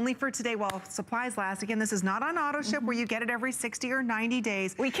 and it's only for today while supplies last. Again, this is not on auto ship where you get it every 60 or 90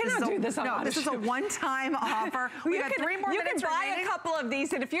 days. We cannot do this on auto ship. This is a one-time offer. We got 3 more minutes remaining. You can buy a couple of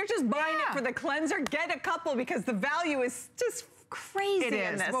these, and if you're just buying it for the cleanser, get a couple because the value is just crazy. It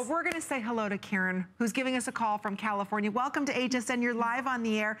is. Well, we're going to say hello to Karen, who's giving us a call from California. Welcome to HSN. You're live on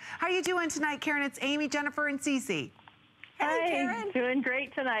the air. How are you doing tonight, Karen? It's Amy, Jennifer, and Cece. Hi, Karen. Doing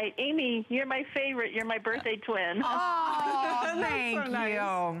great tonight. Amy, you're my favorite. You're my birthday twin. Oh, thank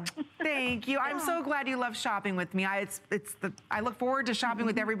you. Thank you. I'm so glad you love shopping with me. I look forward to shopping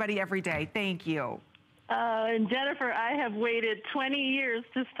with everybody every day. Thank you. And Jennifer, I have waited 20 years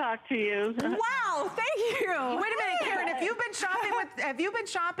to talk to you. Wow, thank you. Wait a minute, Karen. Have you been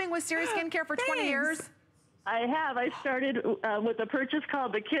shopping with Serious Skincare for 20 years? I have. I started with a purchase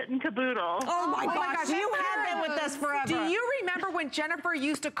called the Kit and Caboodle. Oh my gosh, you have been with us forever. Do you remember when Jennifer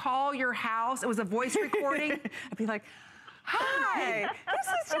used to call your house? It was a voice recording. I'd be like, hi, this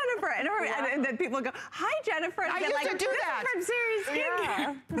is Jennifer. And then people go, hi, Jennifer. And I used to do that. From Serious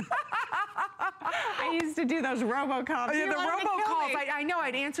Skincare. I used to do those robocalls. The robocalls. I know.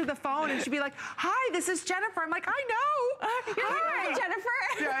 I'd answer the phone and she'd be like, hi, this is Jennifer. I'm like, I know. Hi, Jennifer.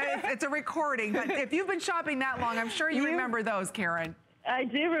 Yeah, it's a recording. But if you've been shopping that long, I'm sure you remember those, Karen. I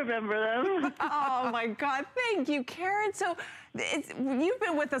do remember them. Oh my God, thank you, Karen. So you've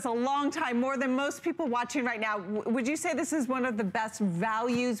been with us a long time, more than most people watching right now. Would you say this is one of the best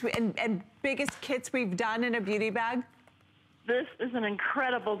values and biggest kits we've done in a beauty bag? This is an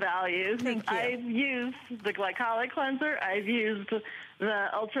incredible value. Thank you. I've used the glycolic cleanser, I've used the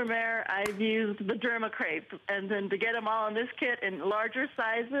Ultramare, I've used the Dermacrape, and then to get them all in this kit in larger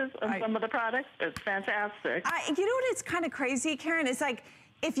sizes of some of the products, it's fantastic. You know what is kind of crazy, Karen? It's like,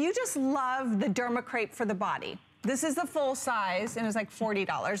 if you just love the Dermacrape for the body, this is the full size, and it's like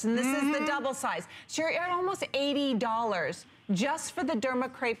 $40, and this is the double size. So you're at almost $80 just for the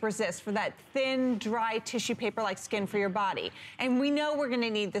Dermacrape Resist, for that thin, dry tissue paper-like skin for your body. And we know we're gonna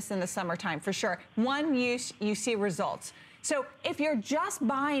need this in the summertime for sure. One use, you see results. So if you're just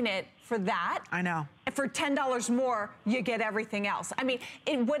buying it for that, I know, for $10 more, you get everything else. I mean,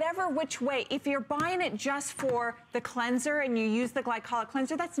 in whatever which way, if you're buying it just for the cleanser and you use the glycolic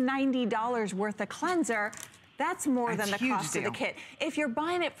cleanser, that's $90 worth of cleanser. That's more than the cost of the kit. If you're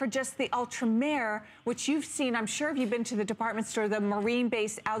buying it for just the Ultramare, which you've seen, I'm sure if you've been to the department store, the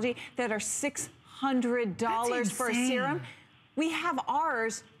marine-based algae that are $600 for a serum, we have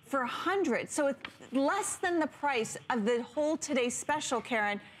ours for $100. So it's less than the price of the whole today's special,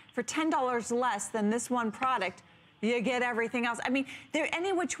 Karen, for $10 less than this one product. You get everything else. I mean,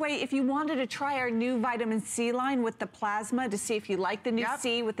 any which way, if you wanted to try our new vitamin C line with the plasma to see if you like the new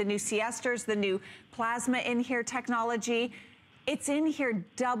C with the new C esters, the new plasma in here technology, it's in here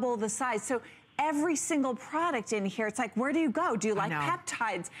double the size. So every single product in here. It's like, where do you go? Do you like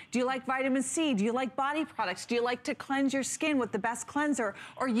peptides? Do you like vitamin C? Do you like body products? Do you like to cleanse your skin with the best cleanser?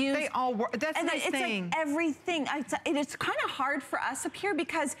 Or use... They all work. That's the nice thing. Like everything. It's kind of hard for us up here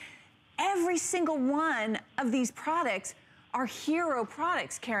because every single one of these products are hero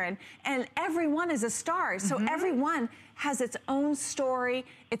products, Karen, and every one is a star. So every one has its own story,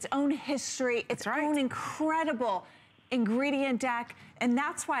 its own history, its own incredible ingredient deck, and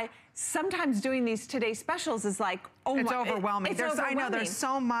that's why sometimes doing these Today Specials is like, oh my, it's overwhelming. It's overwhelming. I know there's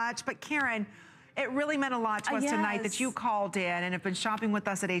so much, but Karen, it really meant a lot to us tonight that you called in and have been shopping with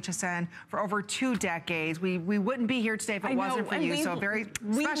us at HSN for over 2 decades. We wouldn't be here today if it wasn't for you. So a very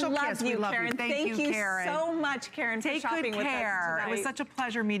special kiss. We love you. Thank you, Karen. Thank you so much, Karen, for shopping with us tonight. It was such a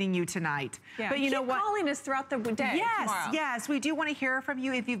pleasure meeting you tonight. Yeah. But you know what? Keep calling us throughout the day. Yes, we do want to hear from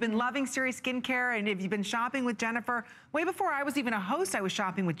you. If you've been loving Serious Skincare and if you've been shopping with Jennifer, way before I was even a host, I was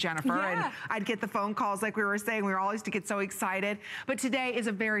shopping with Jennifer, and I'd get the phone calls like we were saying. We were always to get so excited. But today is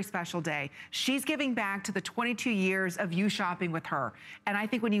a very special day. She's giving back to the 22 years of you shopping with her. And I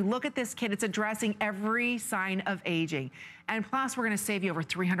think when you look at this kit, it's addressing every sign of aging. And plus, we're going to save you over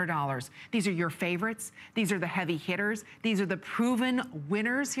 $300. These are your favorites. These are the heavy hitters. These are the proven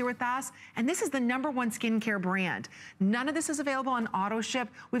winners here with us. And this is the #1 skincare brand. None of this is available on auto ship.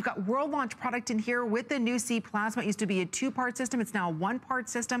 We've got world launch product in here with the new C Plasma. It used to be a 2-part system. It's now a 1-part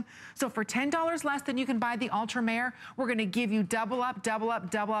system. So for $10 less than you can buy the Ultra Mare, we're going to give you double up,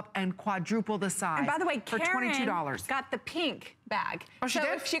 and quadruple the size. And by the way, for Karen $22. got the pink bag. Oh, she did?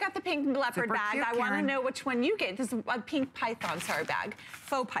 If she got the pink leopard bag, I want to know which one you get. This is a pink python, bag.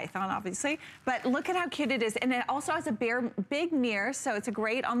 Faux python, obviously. But look at how cute it is. And it also has a big mirror, so it's a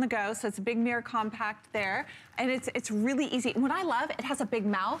great on the go. So it's a big mirror compact there. And it's really easy. What I love, it has a big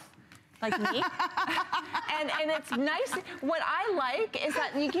mouth. Like me. and it's nice. What I like is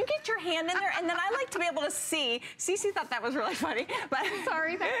that you can get your hand in there, and then I like to be able to see. Cece thought that was really funny, but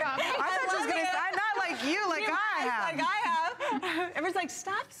sorry, thank God. I thought she was going to say, not like you, like I have. Like I have. Everyone's like,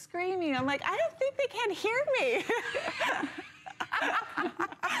 stop screaming. I'm like, I don't think they can hear me.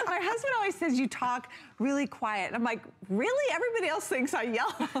 My husband always says you talk really quiet. And I'm like, really? Everybody else thinks I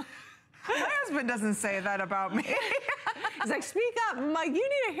yell. My husband doesn't say that about me. He's like, speak up. I'm like, you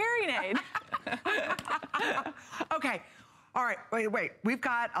need a hearing aid. Okay. All right. Wait. We've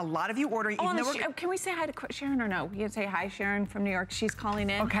got a lot of you ordering. Can we say hi to Sharon or no? You can say hi, Sharon from New York. She's calling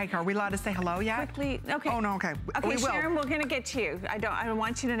in. Okay. Are we allowed to say hello yet? Quickly. Okay. Oh, no. Okay. Okay, Sharon, we're going to get to you. I don't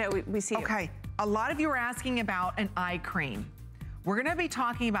want you to know we see you. Okay. A lot of you are asking about an eye cream. We're going to be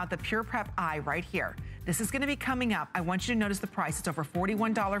talking about the Pure Prep Eye right here. This is going to be coming up. I want you to notice the price. It's over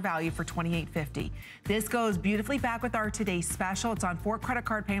 $41 value for $28.50. This goes beautifully back with our today's special. It's on 4 credit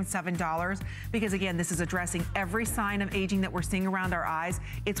card payments, $7, because again, this is addressing every sign of aging that we're seeing around our eyes.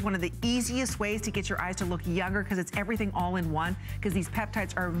 It's one of the easiest ways to get your eyes to look younger because it's everything all in one, because these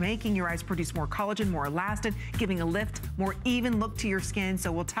peptides are making your eyes produce more collagen, more elastin, giving a lift, more even look to your skin.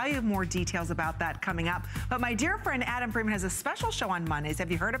 So we'll tell you more details about that coming up. But my dear friend Adam Freeman has a special show on Mondays.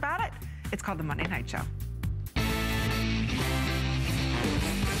 Have you heard about it? It's called the Monday Night Show.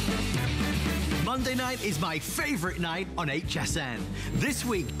 Monday night is my favorite night on HSN. This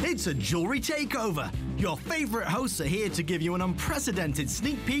week, it's a jewelry takeover. Your favorite hosts are here to give you an unprecedented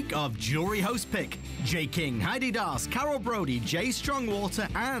sneak peek of Jewelry Host Pick. Jay King, Heidi Das, Carol Brody, Jay Strongwater,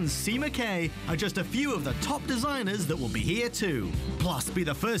 and C. McKay are just a few of the top designers that will be here too. Plus, be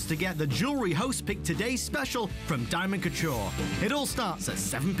the first to get the Jewelry Host Pick Today special from Diamond Couture. It all starts at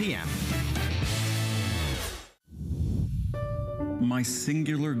 7 p.m. My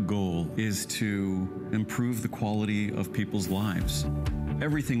singular goal is to improve the quality of people's lives.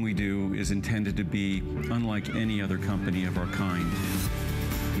 Everything we do is intended to be unlike any other company of our kind.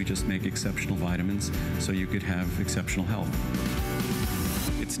 We just make exceptional vitamins so you could have exceptional health.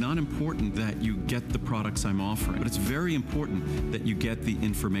 It's not important that you get the products I'm offering, but it's very important that you get the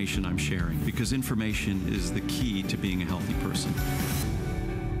information I'm sharing, because information is the key to being a healthy person.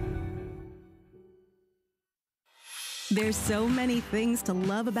 There's so many things to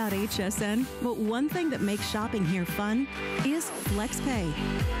love about HSN, but one thing that makes shopping here fun is FlexPay.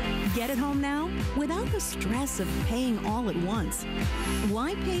 Get it home now without the stress of paying all at once.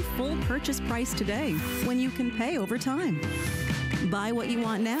 Why pay full purchase price today when you can pay over time? Buy what you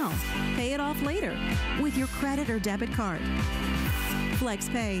want now, pay it off later with your credit or debit card.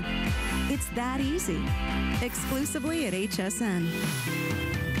 FlexPay. It's that easy. Exclusively at HSN.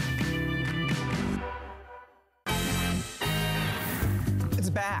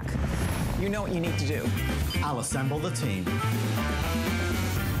 Back. You know what you need to do. I'll assemble the team.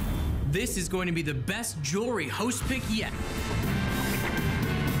 This is going to be the best jewelry host pick yet.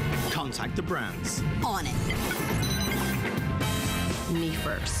 contact the brands. On it. Me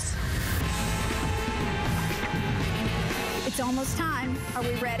first. It's almost time. Are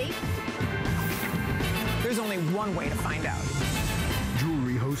we ready? There's only one way to find out.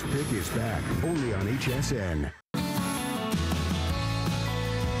 Jewelry Host Pick is back, only on HSN.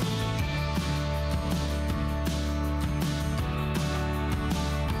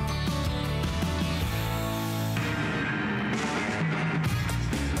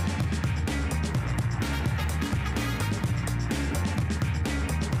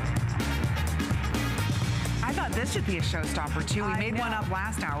 This should be a showstopper too. We made one up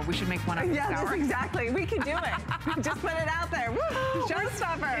last hour. We should make one up this hour. Yes, exactly. We can do it. Just put it out there. Woo!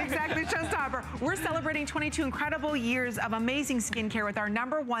 Showstopper. Exactly, showstopper. We're celebrating 22 incredible years of amazing skincare with our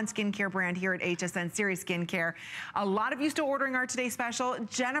 #1 skincare brand here at HSN, Sirius Skincare. A lot of you still ordering our Today Special.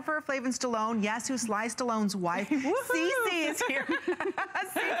 Jennifer Flavin Stallone, yes, who's Sly Stallone's wife. Cece is here.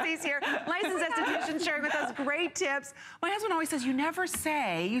 Cece's here. Licensed esthetician sharing with us great tips. My husband always says, you never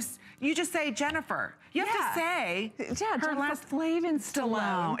say, you just say Jennifer. You have to say her last Flavin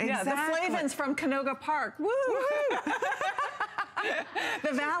Stallone. Exactly. Yeah, the Flavins from Canoga Park. Woo!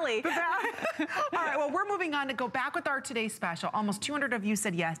 The Valley. All right, well, we're moving on to go back with our Today Special. Almost 200 of you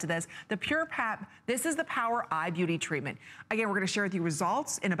said yes to this. The Pure Pep, this is the Power Eye Beauty Treatment. Again, we're going to share with you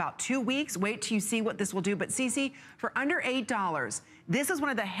results in about 2 weeks. Wait till you see what this will do. But Cece, for under $8, this is one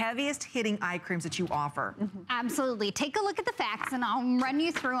of the heaviest hitting eye creams that you offer. Absolutely. Take a look at the facts and I'll run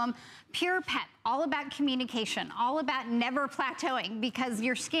you through them. Pure Pep, all about communication, all about never plateauing because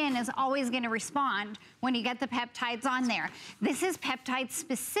your skin is always going to respond when you get the peptides on there. This is peptides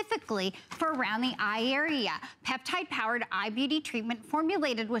specifically for around the eye area. Peptide-powered eye beauty treatment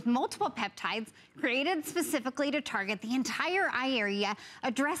formulated with multiple peptides created specifically to target the entire eye area,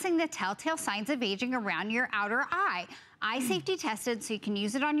 addressing the telltale signs of aging around your outer eye. Eye safety tested, so you can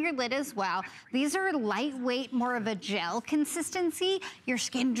use it on your lid as well. These are lightweight, more of a gel consistency. Your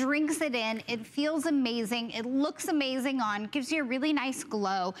skin drinks it in. It feels amazing. It looks amazing on. Gives you a really nice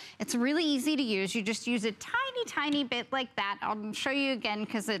glow. It's really easy to use. You just use a tiny, tiny bit like that. I'll show you again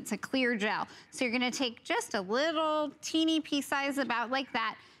because it's a clear gel. So you're gonna take just a little teeny pea size about like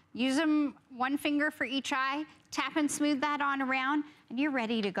that. Use them 1 finger for each eye. Tap and smooth that on around, and you're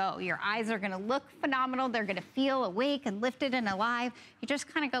ready to go. Your eyes are gonna look phenomenal. They're gonna feel awake and lifted and alive. You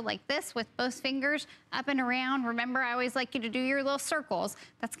just kind of go like this with both fingers up and around. Remember, I always like you to do your little circles.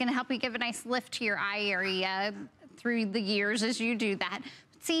 That's gonna help you give a nice lift to your eye area through the years as you do that.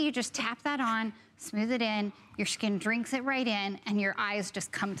 See, you just tap that on, smooth it in, your skin drinks it right in, and your eyes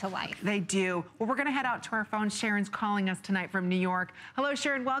just come to life. They do. Well, we're gonna head out to our phone. Sharon's calling us tonight from New York. Hello,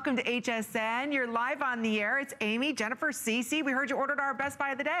 Sharon, welcome to HSN. You're live on the air. It's Amy, Jennifer, Cece. We heard you ordered our Best Buy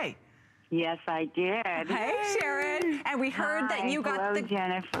of the Day. Yes, I did. Hey, Sharon. And we heard that you got the...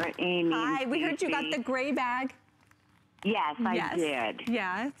 Jennifer, Amy. Hi, we heard you got the gray bag. Yes, I did.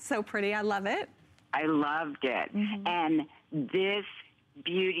 Yeah, it's so pretty. I love it. I loved it. And this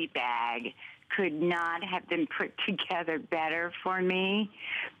beauty bag could not have been put together better for me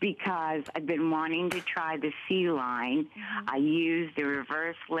because I've been wanting to try the C line. I used the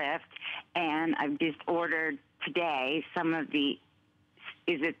reverse lift, and I've just ordered today some of the,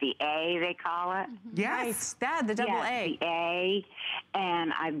 is it the A they call it? Yes, Dad, the double A. The A,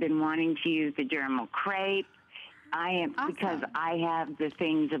 and I've been wanting to use the dermal crepe. I am, because I have the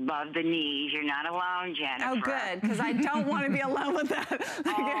things above the knees. You're not alone, Jennifer. Oh, good, because I don't want to be alone with that.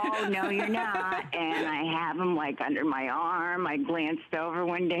 Oh, no, you're not. And I have them, like, under my arm. I glanced over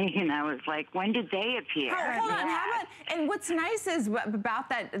one day, and I was like, when did they appear? Oh, hold on. How about, and what's nice is about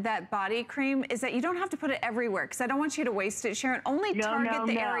that body cream is that you don't have to put it everywhere, because I don't want you to waste it, Sharon. Only target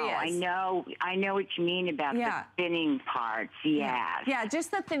the areas. I know what you mean about the thinning parts, yes. Yeah,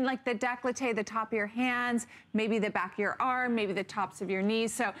 just the thing like the décolleté, the top of your hands, maybe the back of your arm, maybe the tops of your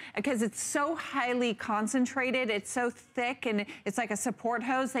knees. So, because it's so highly concentrated, it's so thick, and it's like a support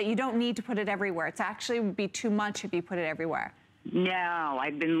hose that you don't need to put it everywhere. It's actually would be too much if you put it everywhere. No,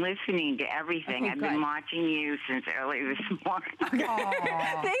 I've been listening to everything. I've been watching you since early this morning.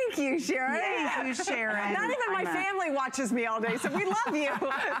 Thank you, Sharon. Thank you, Sharon. Not even my family watches me all day, so we love you.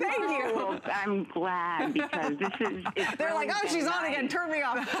 Thank you. Well, I'm glad because this is... They're like, oh, she's on again. Turn me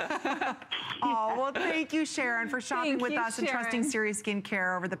off. Oh, well, thank you, Sharon, for shopping with us and trusting Sirius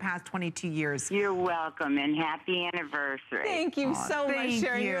Skincare over the past 22 years. You're welcome, and happy anniversary. Thank you so much,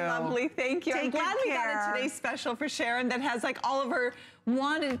 Sharon. You're lovely. Thank you. I'm glad we got a Today's Special for Sharon that has like all of her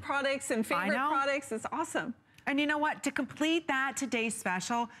wanted products and favorite products. It's awesome. And you know what? To complete that Today's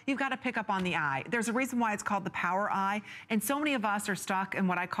Special, you've got to pick up on the eye. There's a reason why it's called the Power Eye, and so many of us are stuck in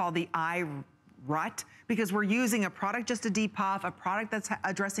what I call the eye rut because we're using a product just to depuff, a product that's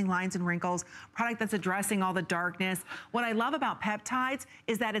addressing lines and wrinkles, product that's addressing all the darkness. What I love about peptides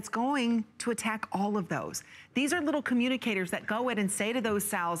is that it's going to attack all of those. These are little communicators that go in and say to those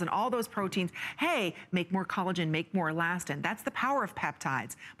cells and all those proteins, hey, make more collagen, make more elastin. That's the power of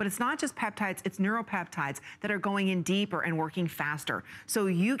peptides. But it's not just peptides, it's neuropeptides that are going in deeper and working faster. So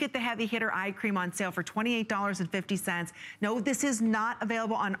you get the Heavy Hitter Eye Cream on sale for $28.50. No, this is not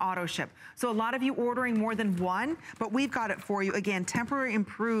available on auto ship. So a lot of you ordering more than one, but we've got it for you. Again, temporary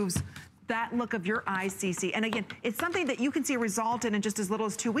improves that look of your eyes, Cece. And again, it's something that you can see a result in just as little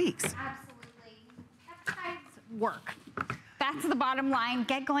as 2 weeks. Absolutely. Peptides work. That's the bottom line.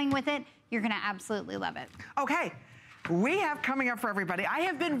 Get going with it. You're gonna absolutely love it. Okay, we have coming up for everybody. I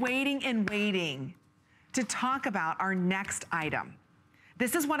have been waiting and waiting to talk about our next item.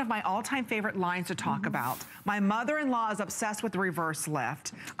 This is one of my all-time favorite lines to talk about. My mother-in-law is obsessed with the reverse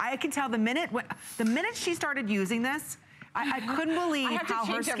lift. I can tell the minute she started using this, I couldn't believe how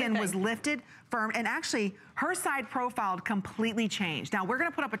her skin was lifted, firm, and actually her side profile completely changed. Now we're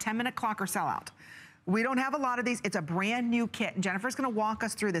gonna put up a 10-minute clock or sellout. We don't have a lot of these. It's a brand new kit, and Jennifer's gonna walk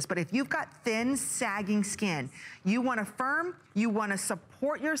us through this, but if you've got thin, sagging skin, you wanna firm, you wanna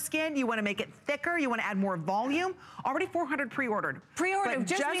support your skin, you wanna make it thicker, you wanna add more volume, already 400 pre-ordered. Pre-ordered,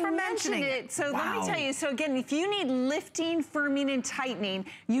 just for mentioning it. So let me tell you, so again, if you need lifting, firming, and tightening,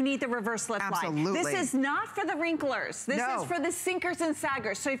 you need the reverse lift line. Absolutely. This is not for the wrinklers. This is for the sinkers and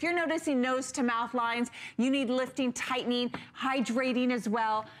saggers. So if you're noticing nose to mouth lines, you need lifting, tightening, hydrating as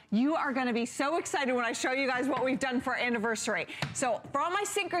well. You are gonna be so excited when I show you guys what we've done for our anniversary. So for all my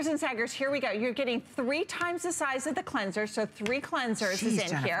sinkers and saggers, here we go. You're getting 3 times the size of the cleanser, so 3 cleansers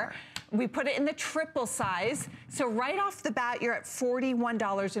is in here. We put it in the triple size. So right off the bat, you're at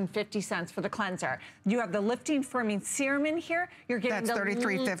 $41.50 for the cleanser. You have the lifting firming serum in here. You're getting the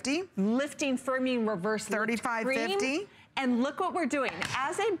 $33.50. Lifting firming reverse $35.50. And look what we're doing.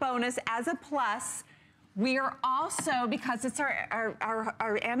 As a bonus, as a plus, we are also, because it's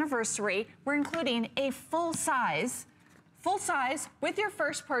our anniversary, we're including a full size with your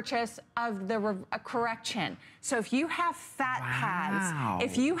first purchase of the correction. So if you have fat pads,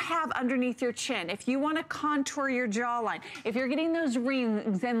 if you have underneath your chin, if you want to contour your jawline, if you're getting those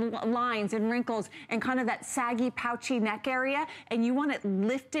rings and lines and wrinkles and kind of that saggy, pouchy neck area, and you want it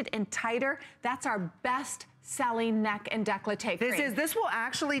lifted and tighter, that's our best selling neck and décolleté cream. This will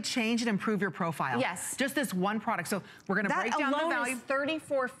actually change and improve your profile. Yes. Just this one product. So we're going to break down the value. That alone is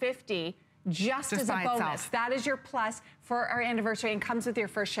 $34.50 just as a bonus. Itself. That is your plus for our anniversary and comes with your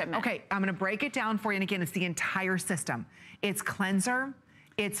first shipment. Okay, I'm gonna break it down for you. And again, it's the entire system. It's cleanser,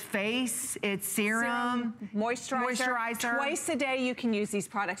 it's face, it's serum, moisturizer. Twice a day you can use these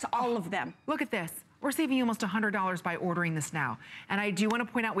products, all of them. Look at this. We're saving you almost $100 by ordering this now. And I do want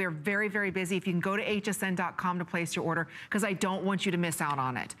to point out we are very, very busy. If you can go to hsn.com to place your order, because I don't want you to miss out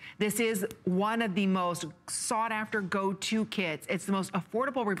on it. This is one of the most sought after go-to kits. It's the most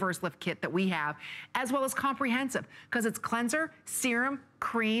affordable reverse lift kit that we have, as well as comprehensive, because it's cleanser, serum,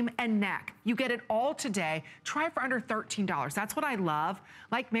 cream, and neck. You get it all today. Try it for under $13. That's what I love.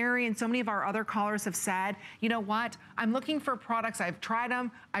 Like Mary and so many of our other callers have said, you know what? I'm looking for products. I've tried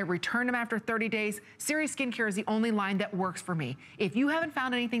them. I return them after 30 days. Serious Skincare is the only line that works for me. If you haven't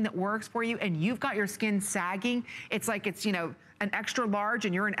found anything that works for you and you've got your skin sagging, it's like it's, you know, an extra large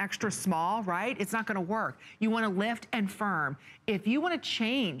and you're an extra small, right? It's not gonna work. You wanna lift and firm. If you wanna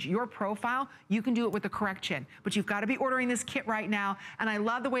change your profile, you can do it with the correction, but you've gotta be ordering this kit right now. And I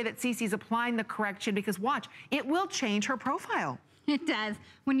love the way that Cece's applying the correction because watch, it will change her profile. It does.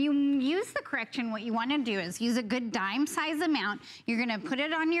 When you use the correction, what you want to do is use a good dime size amount. You're going to put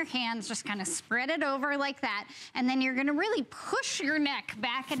it on your hands, just kind of spread it over like that. And then you're going to really push your neck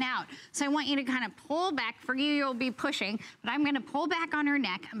back and out. So I want you to kind of pull back. For you, you'll be pushing, but I'm going to pull back on her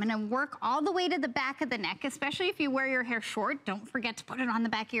neck. I'm going to work all the way to the back of the neck, especially if you wear your hair short. Don't forget to put it on the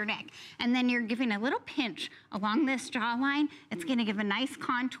back of your neck. And then you're giving a little pinch along this jawline. It's going to give a nice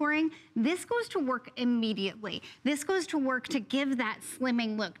contouring. This goes to work immediately. This goes to work to give that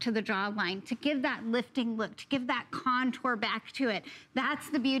slimming look to the jawline, to give that lifting look, to give that contour back to it. That's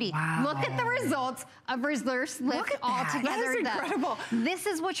the beauty. Wow. Look at the results of reverse lift all together. That is incredible. This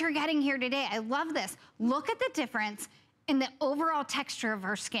is what you're getting here today. I love this. Look at the difference in the overall texture of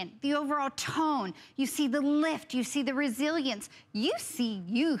her skin, the overall tone. You see the lift, you see the resilience, you see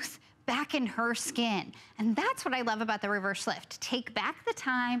youth back in her skin. And that's what I love about the reverse lift. Take back the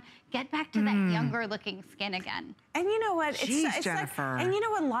time, get back to that younger looking skin again. And you know what? Jeez, Jennifer. And you know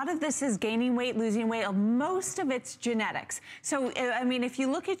what? A lot of this is gaining weight, losing weight. Most of it's genetics. So, I mean, if you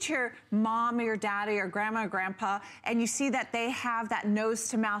look at your mom or your dad or your grandma or grandpa, and you see that they have that nose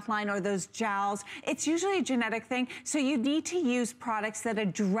to mouth line or those jowls, it's usually a genetic thing. So you need to use products that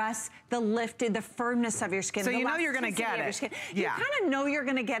address the lifted, the firmness of your skin. So you know you're going to get it. You kind of know you're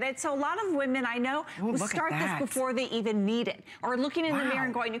going to get it. So a lot of women I know will start this before they even need it, or looking in the mirror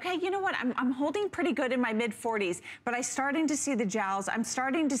and going, okay, you know what? I'm holding pretty good in my mid-40s, but I'm starting to see the jowls. I'm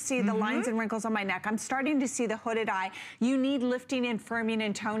starting to see the lines and wrinkles on my neck. I'm starting to see the hooded eye. You need lifting and firming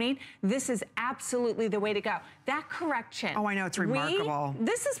and toning. This is absolutely the way to go. That correction. Oh, I know, it's remarkable.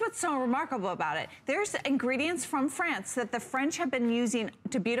 This is what's so remarkable about it. There's ingredients from France that the French have been using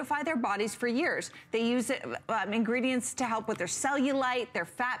to beautify their bodies for years. They use ingredients to help with their cellulite, their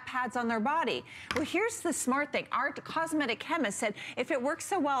fat pads on their body. Well, here's the smart thing. Our cosmetic chemist said if it works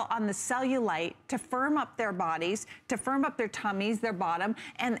so well on the cellulite to firm up their bodies, to firm up their tummies, their bottom,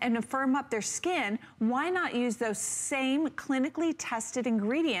 and to firm up their skin, why not use those same clinically tested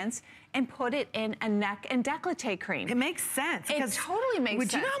ingredients and put it in a neck and décolleté cream? It makes sense. It totally makes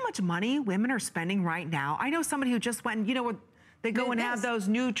sense. Do you know how much money women are spending right now? I know somebody who just went, you know what, they go and have those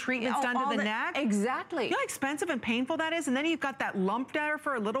new treatments done to the neck. Exactly. You know how expensive and painful that is? And then you've got that lump there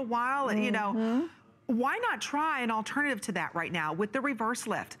for a little while, and you know, why not try an alternative to that right now with the reverse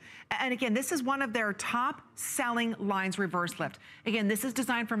lift? And again, this is one of their top selling lines, reverse lift. Again, this is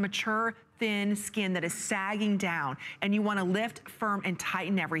designed for mature, thin skin that is sagging down, and you want to lift, firm, and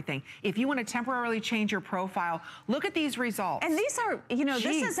tighten everything. If you want to temporarily change your profile, look at these results. And these are, you know,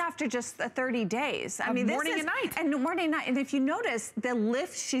 this is after just 30 days. I mean, morning and night. And morning and night. And if you notice the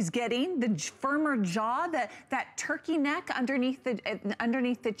lift she's getting, the firmer jaw, that turkey neck underneath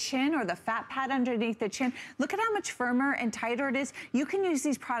the chin, or the fat pad underneath the chin, look at how much firmer and tighter it is. You can use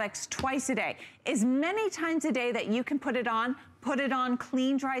these products twice a day, as many times a day that you can put it on. Put it on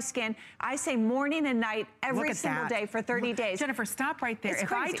clean, dry skin. I say morning and night, every single day for 30 days. Jennifer, stop right there. It's if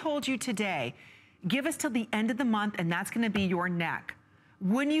crazy. I told you today, give us till the end of the month, and that's going to be your neck,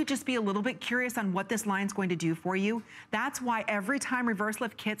 wouldn't you just be a little bit curious on what this line's going to do for you? That's why every time reverse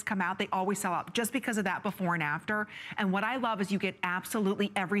lift kits come out, they always sell out, just because of that before and after. And what I love is you get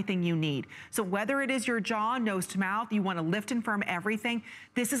absolutely everything you need. So whether it is your jaw, nose to mouth, you want to lift and firm everything,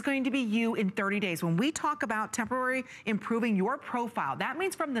 this is going to be you in 30 days. When we talk about temporary improving your profile, that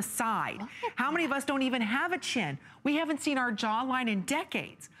means from the side. How many of us don't even have a chin? We haven't seen our jawline in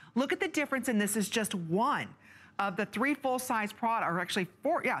decades. Look at the difference, and this is just one of the 3 full-size products, or actually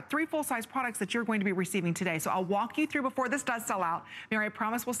 3 full-size products that you're going to be receiving today. So I'll walk you through before this does sell out. Mary, I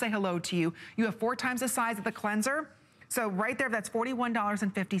promise we'll say hello to you. You have 4 times the size of the cleanser. So right there, that's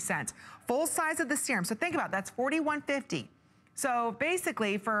 $41.50. Full size of the serum. So think about it, that's $41.50. So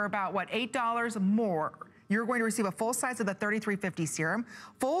basically for about, what, $8 more, you're going to receive a full size of the $33.50 serum,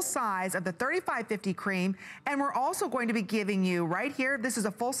 full size of the $35.50 cream, and we're also going to be giving you right here, this is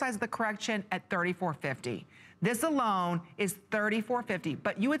a full size of the correction at $34.50. This alone is $34.50,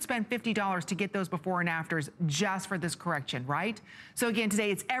 but you would spend $50 to get those before and afters just for this correction, right? So again, today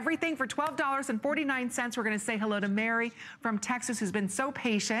it's everything for $12.49. We're gonna say hello to Mary from Texas, who's been so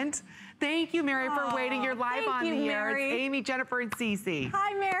patient. Thank you, Mary, for waiting. You're live on the air. It's Amy, Jennifer, and Cece.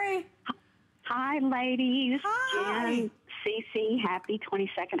 Hi, Mary. Hi, ladies. Hi. Jen, Cece, happy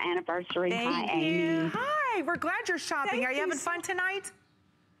 22nd anniversary. Thank Hi, Amy. Hi, we're glad you're shopping. Are you having fun tonight?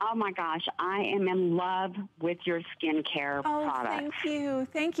 Oh my gosh, I am in love with your skincare products. Thank you.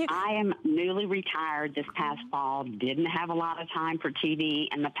 Thank you. I am newly retired this past fall. Didn't have a lot of time for TV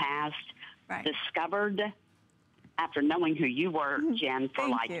in the past. Right. Discovered, after knowing who you were, Jen, for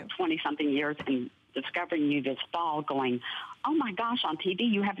 20-something years, and discovering you this fall, going, oh my gosh, on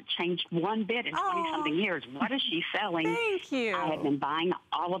TV you haven't changed one bit in 20-something years. What is she selling? Thank you. I have been buying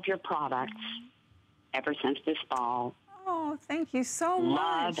all of your products ever since this fall. Oh, thank you so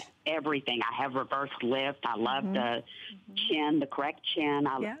much. Love everything. I have reverse lift. I love the chin, the correct chin.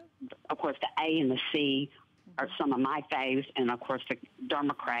 Of course, the A and the C are some of my faves, and of course the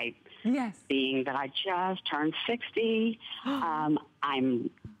Dermacrate. Yes. Being that I just turned 60, I'm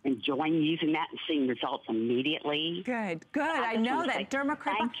enjoying using that and seeing results immediately. Good. I know that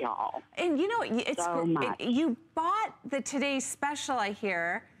Dermacrate. Thank y'all. And you know, it's so much. You bought the Today's Special, I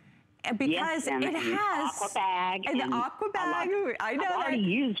hear. Because yes, it has aqua bag and the aqua bag. I know I've already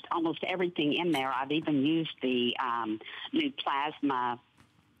used almost everything in there. I've even used the new plasma,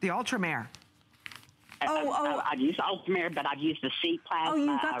 the Ultramare. I've used Ultramare, but I've used the C plasma. Oh, you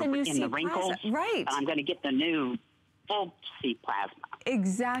got the new in C the wrinkles, plasma, right? But I'm going to get the new full C plasma.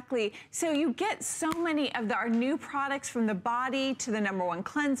 Exactly. So you get so many of our new products, from the body to the #1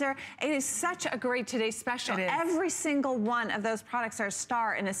 cleanser. It is such a great today's special. Every single one of those products are a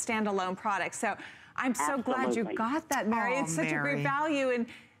star in a standalone product. So I'm so glad you got that, Mary. It's such a great value. And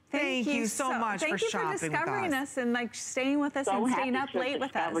thank you so much for shopping with us. Thank you for discovering us and like staying with us and staying up late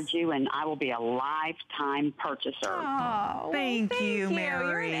with us. Discovered you, and I will be a lifetime purchaser. Oh, thank you, Mary.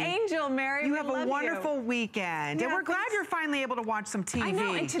 You're an angel, Mary. You have a wonderful weekend. Yeah, and we're glad you're finally able to watch some TV. I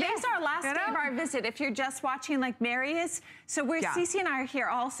know, and today's our last day of our visit. If you're just watching like Mary is, so we're Cece and I are here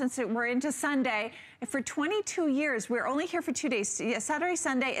all since we're into Sunday. For 22 years, we're only here for 2 days, Saturday,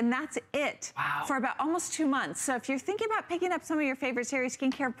 Sunday, and that's it. Wow. For about almost 2 months. So if you're thinking about picking up some of your favorite Sirius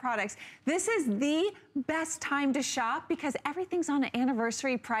skincare products, this is the best time to shop because everything's on an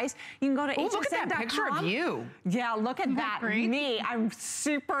anniversary price. You can go to hsn.com. Look at that picture of you. Yeah, look at that. Me, I'm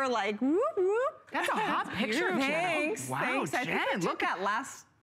super like, whoop, whoop. That's a hot picture of you. Thanks. Wow, thanks. Jen, I think look at last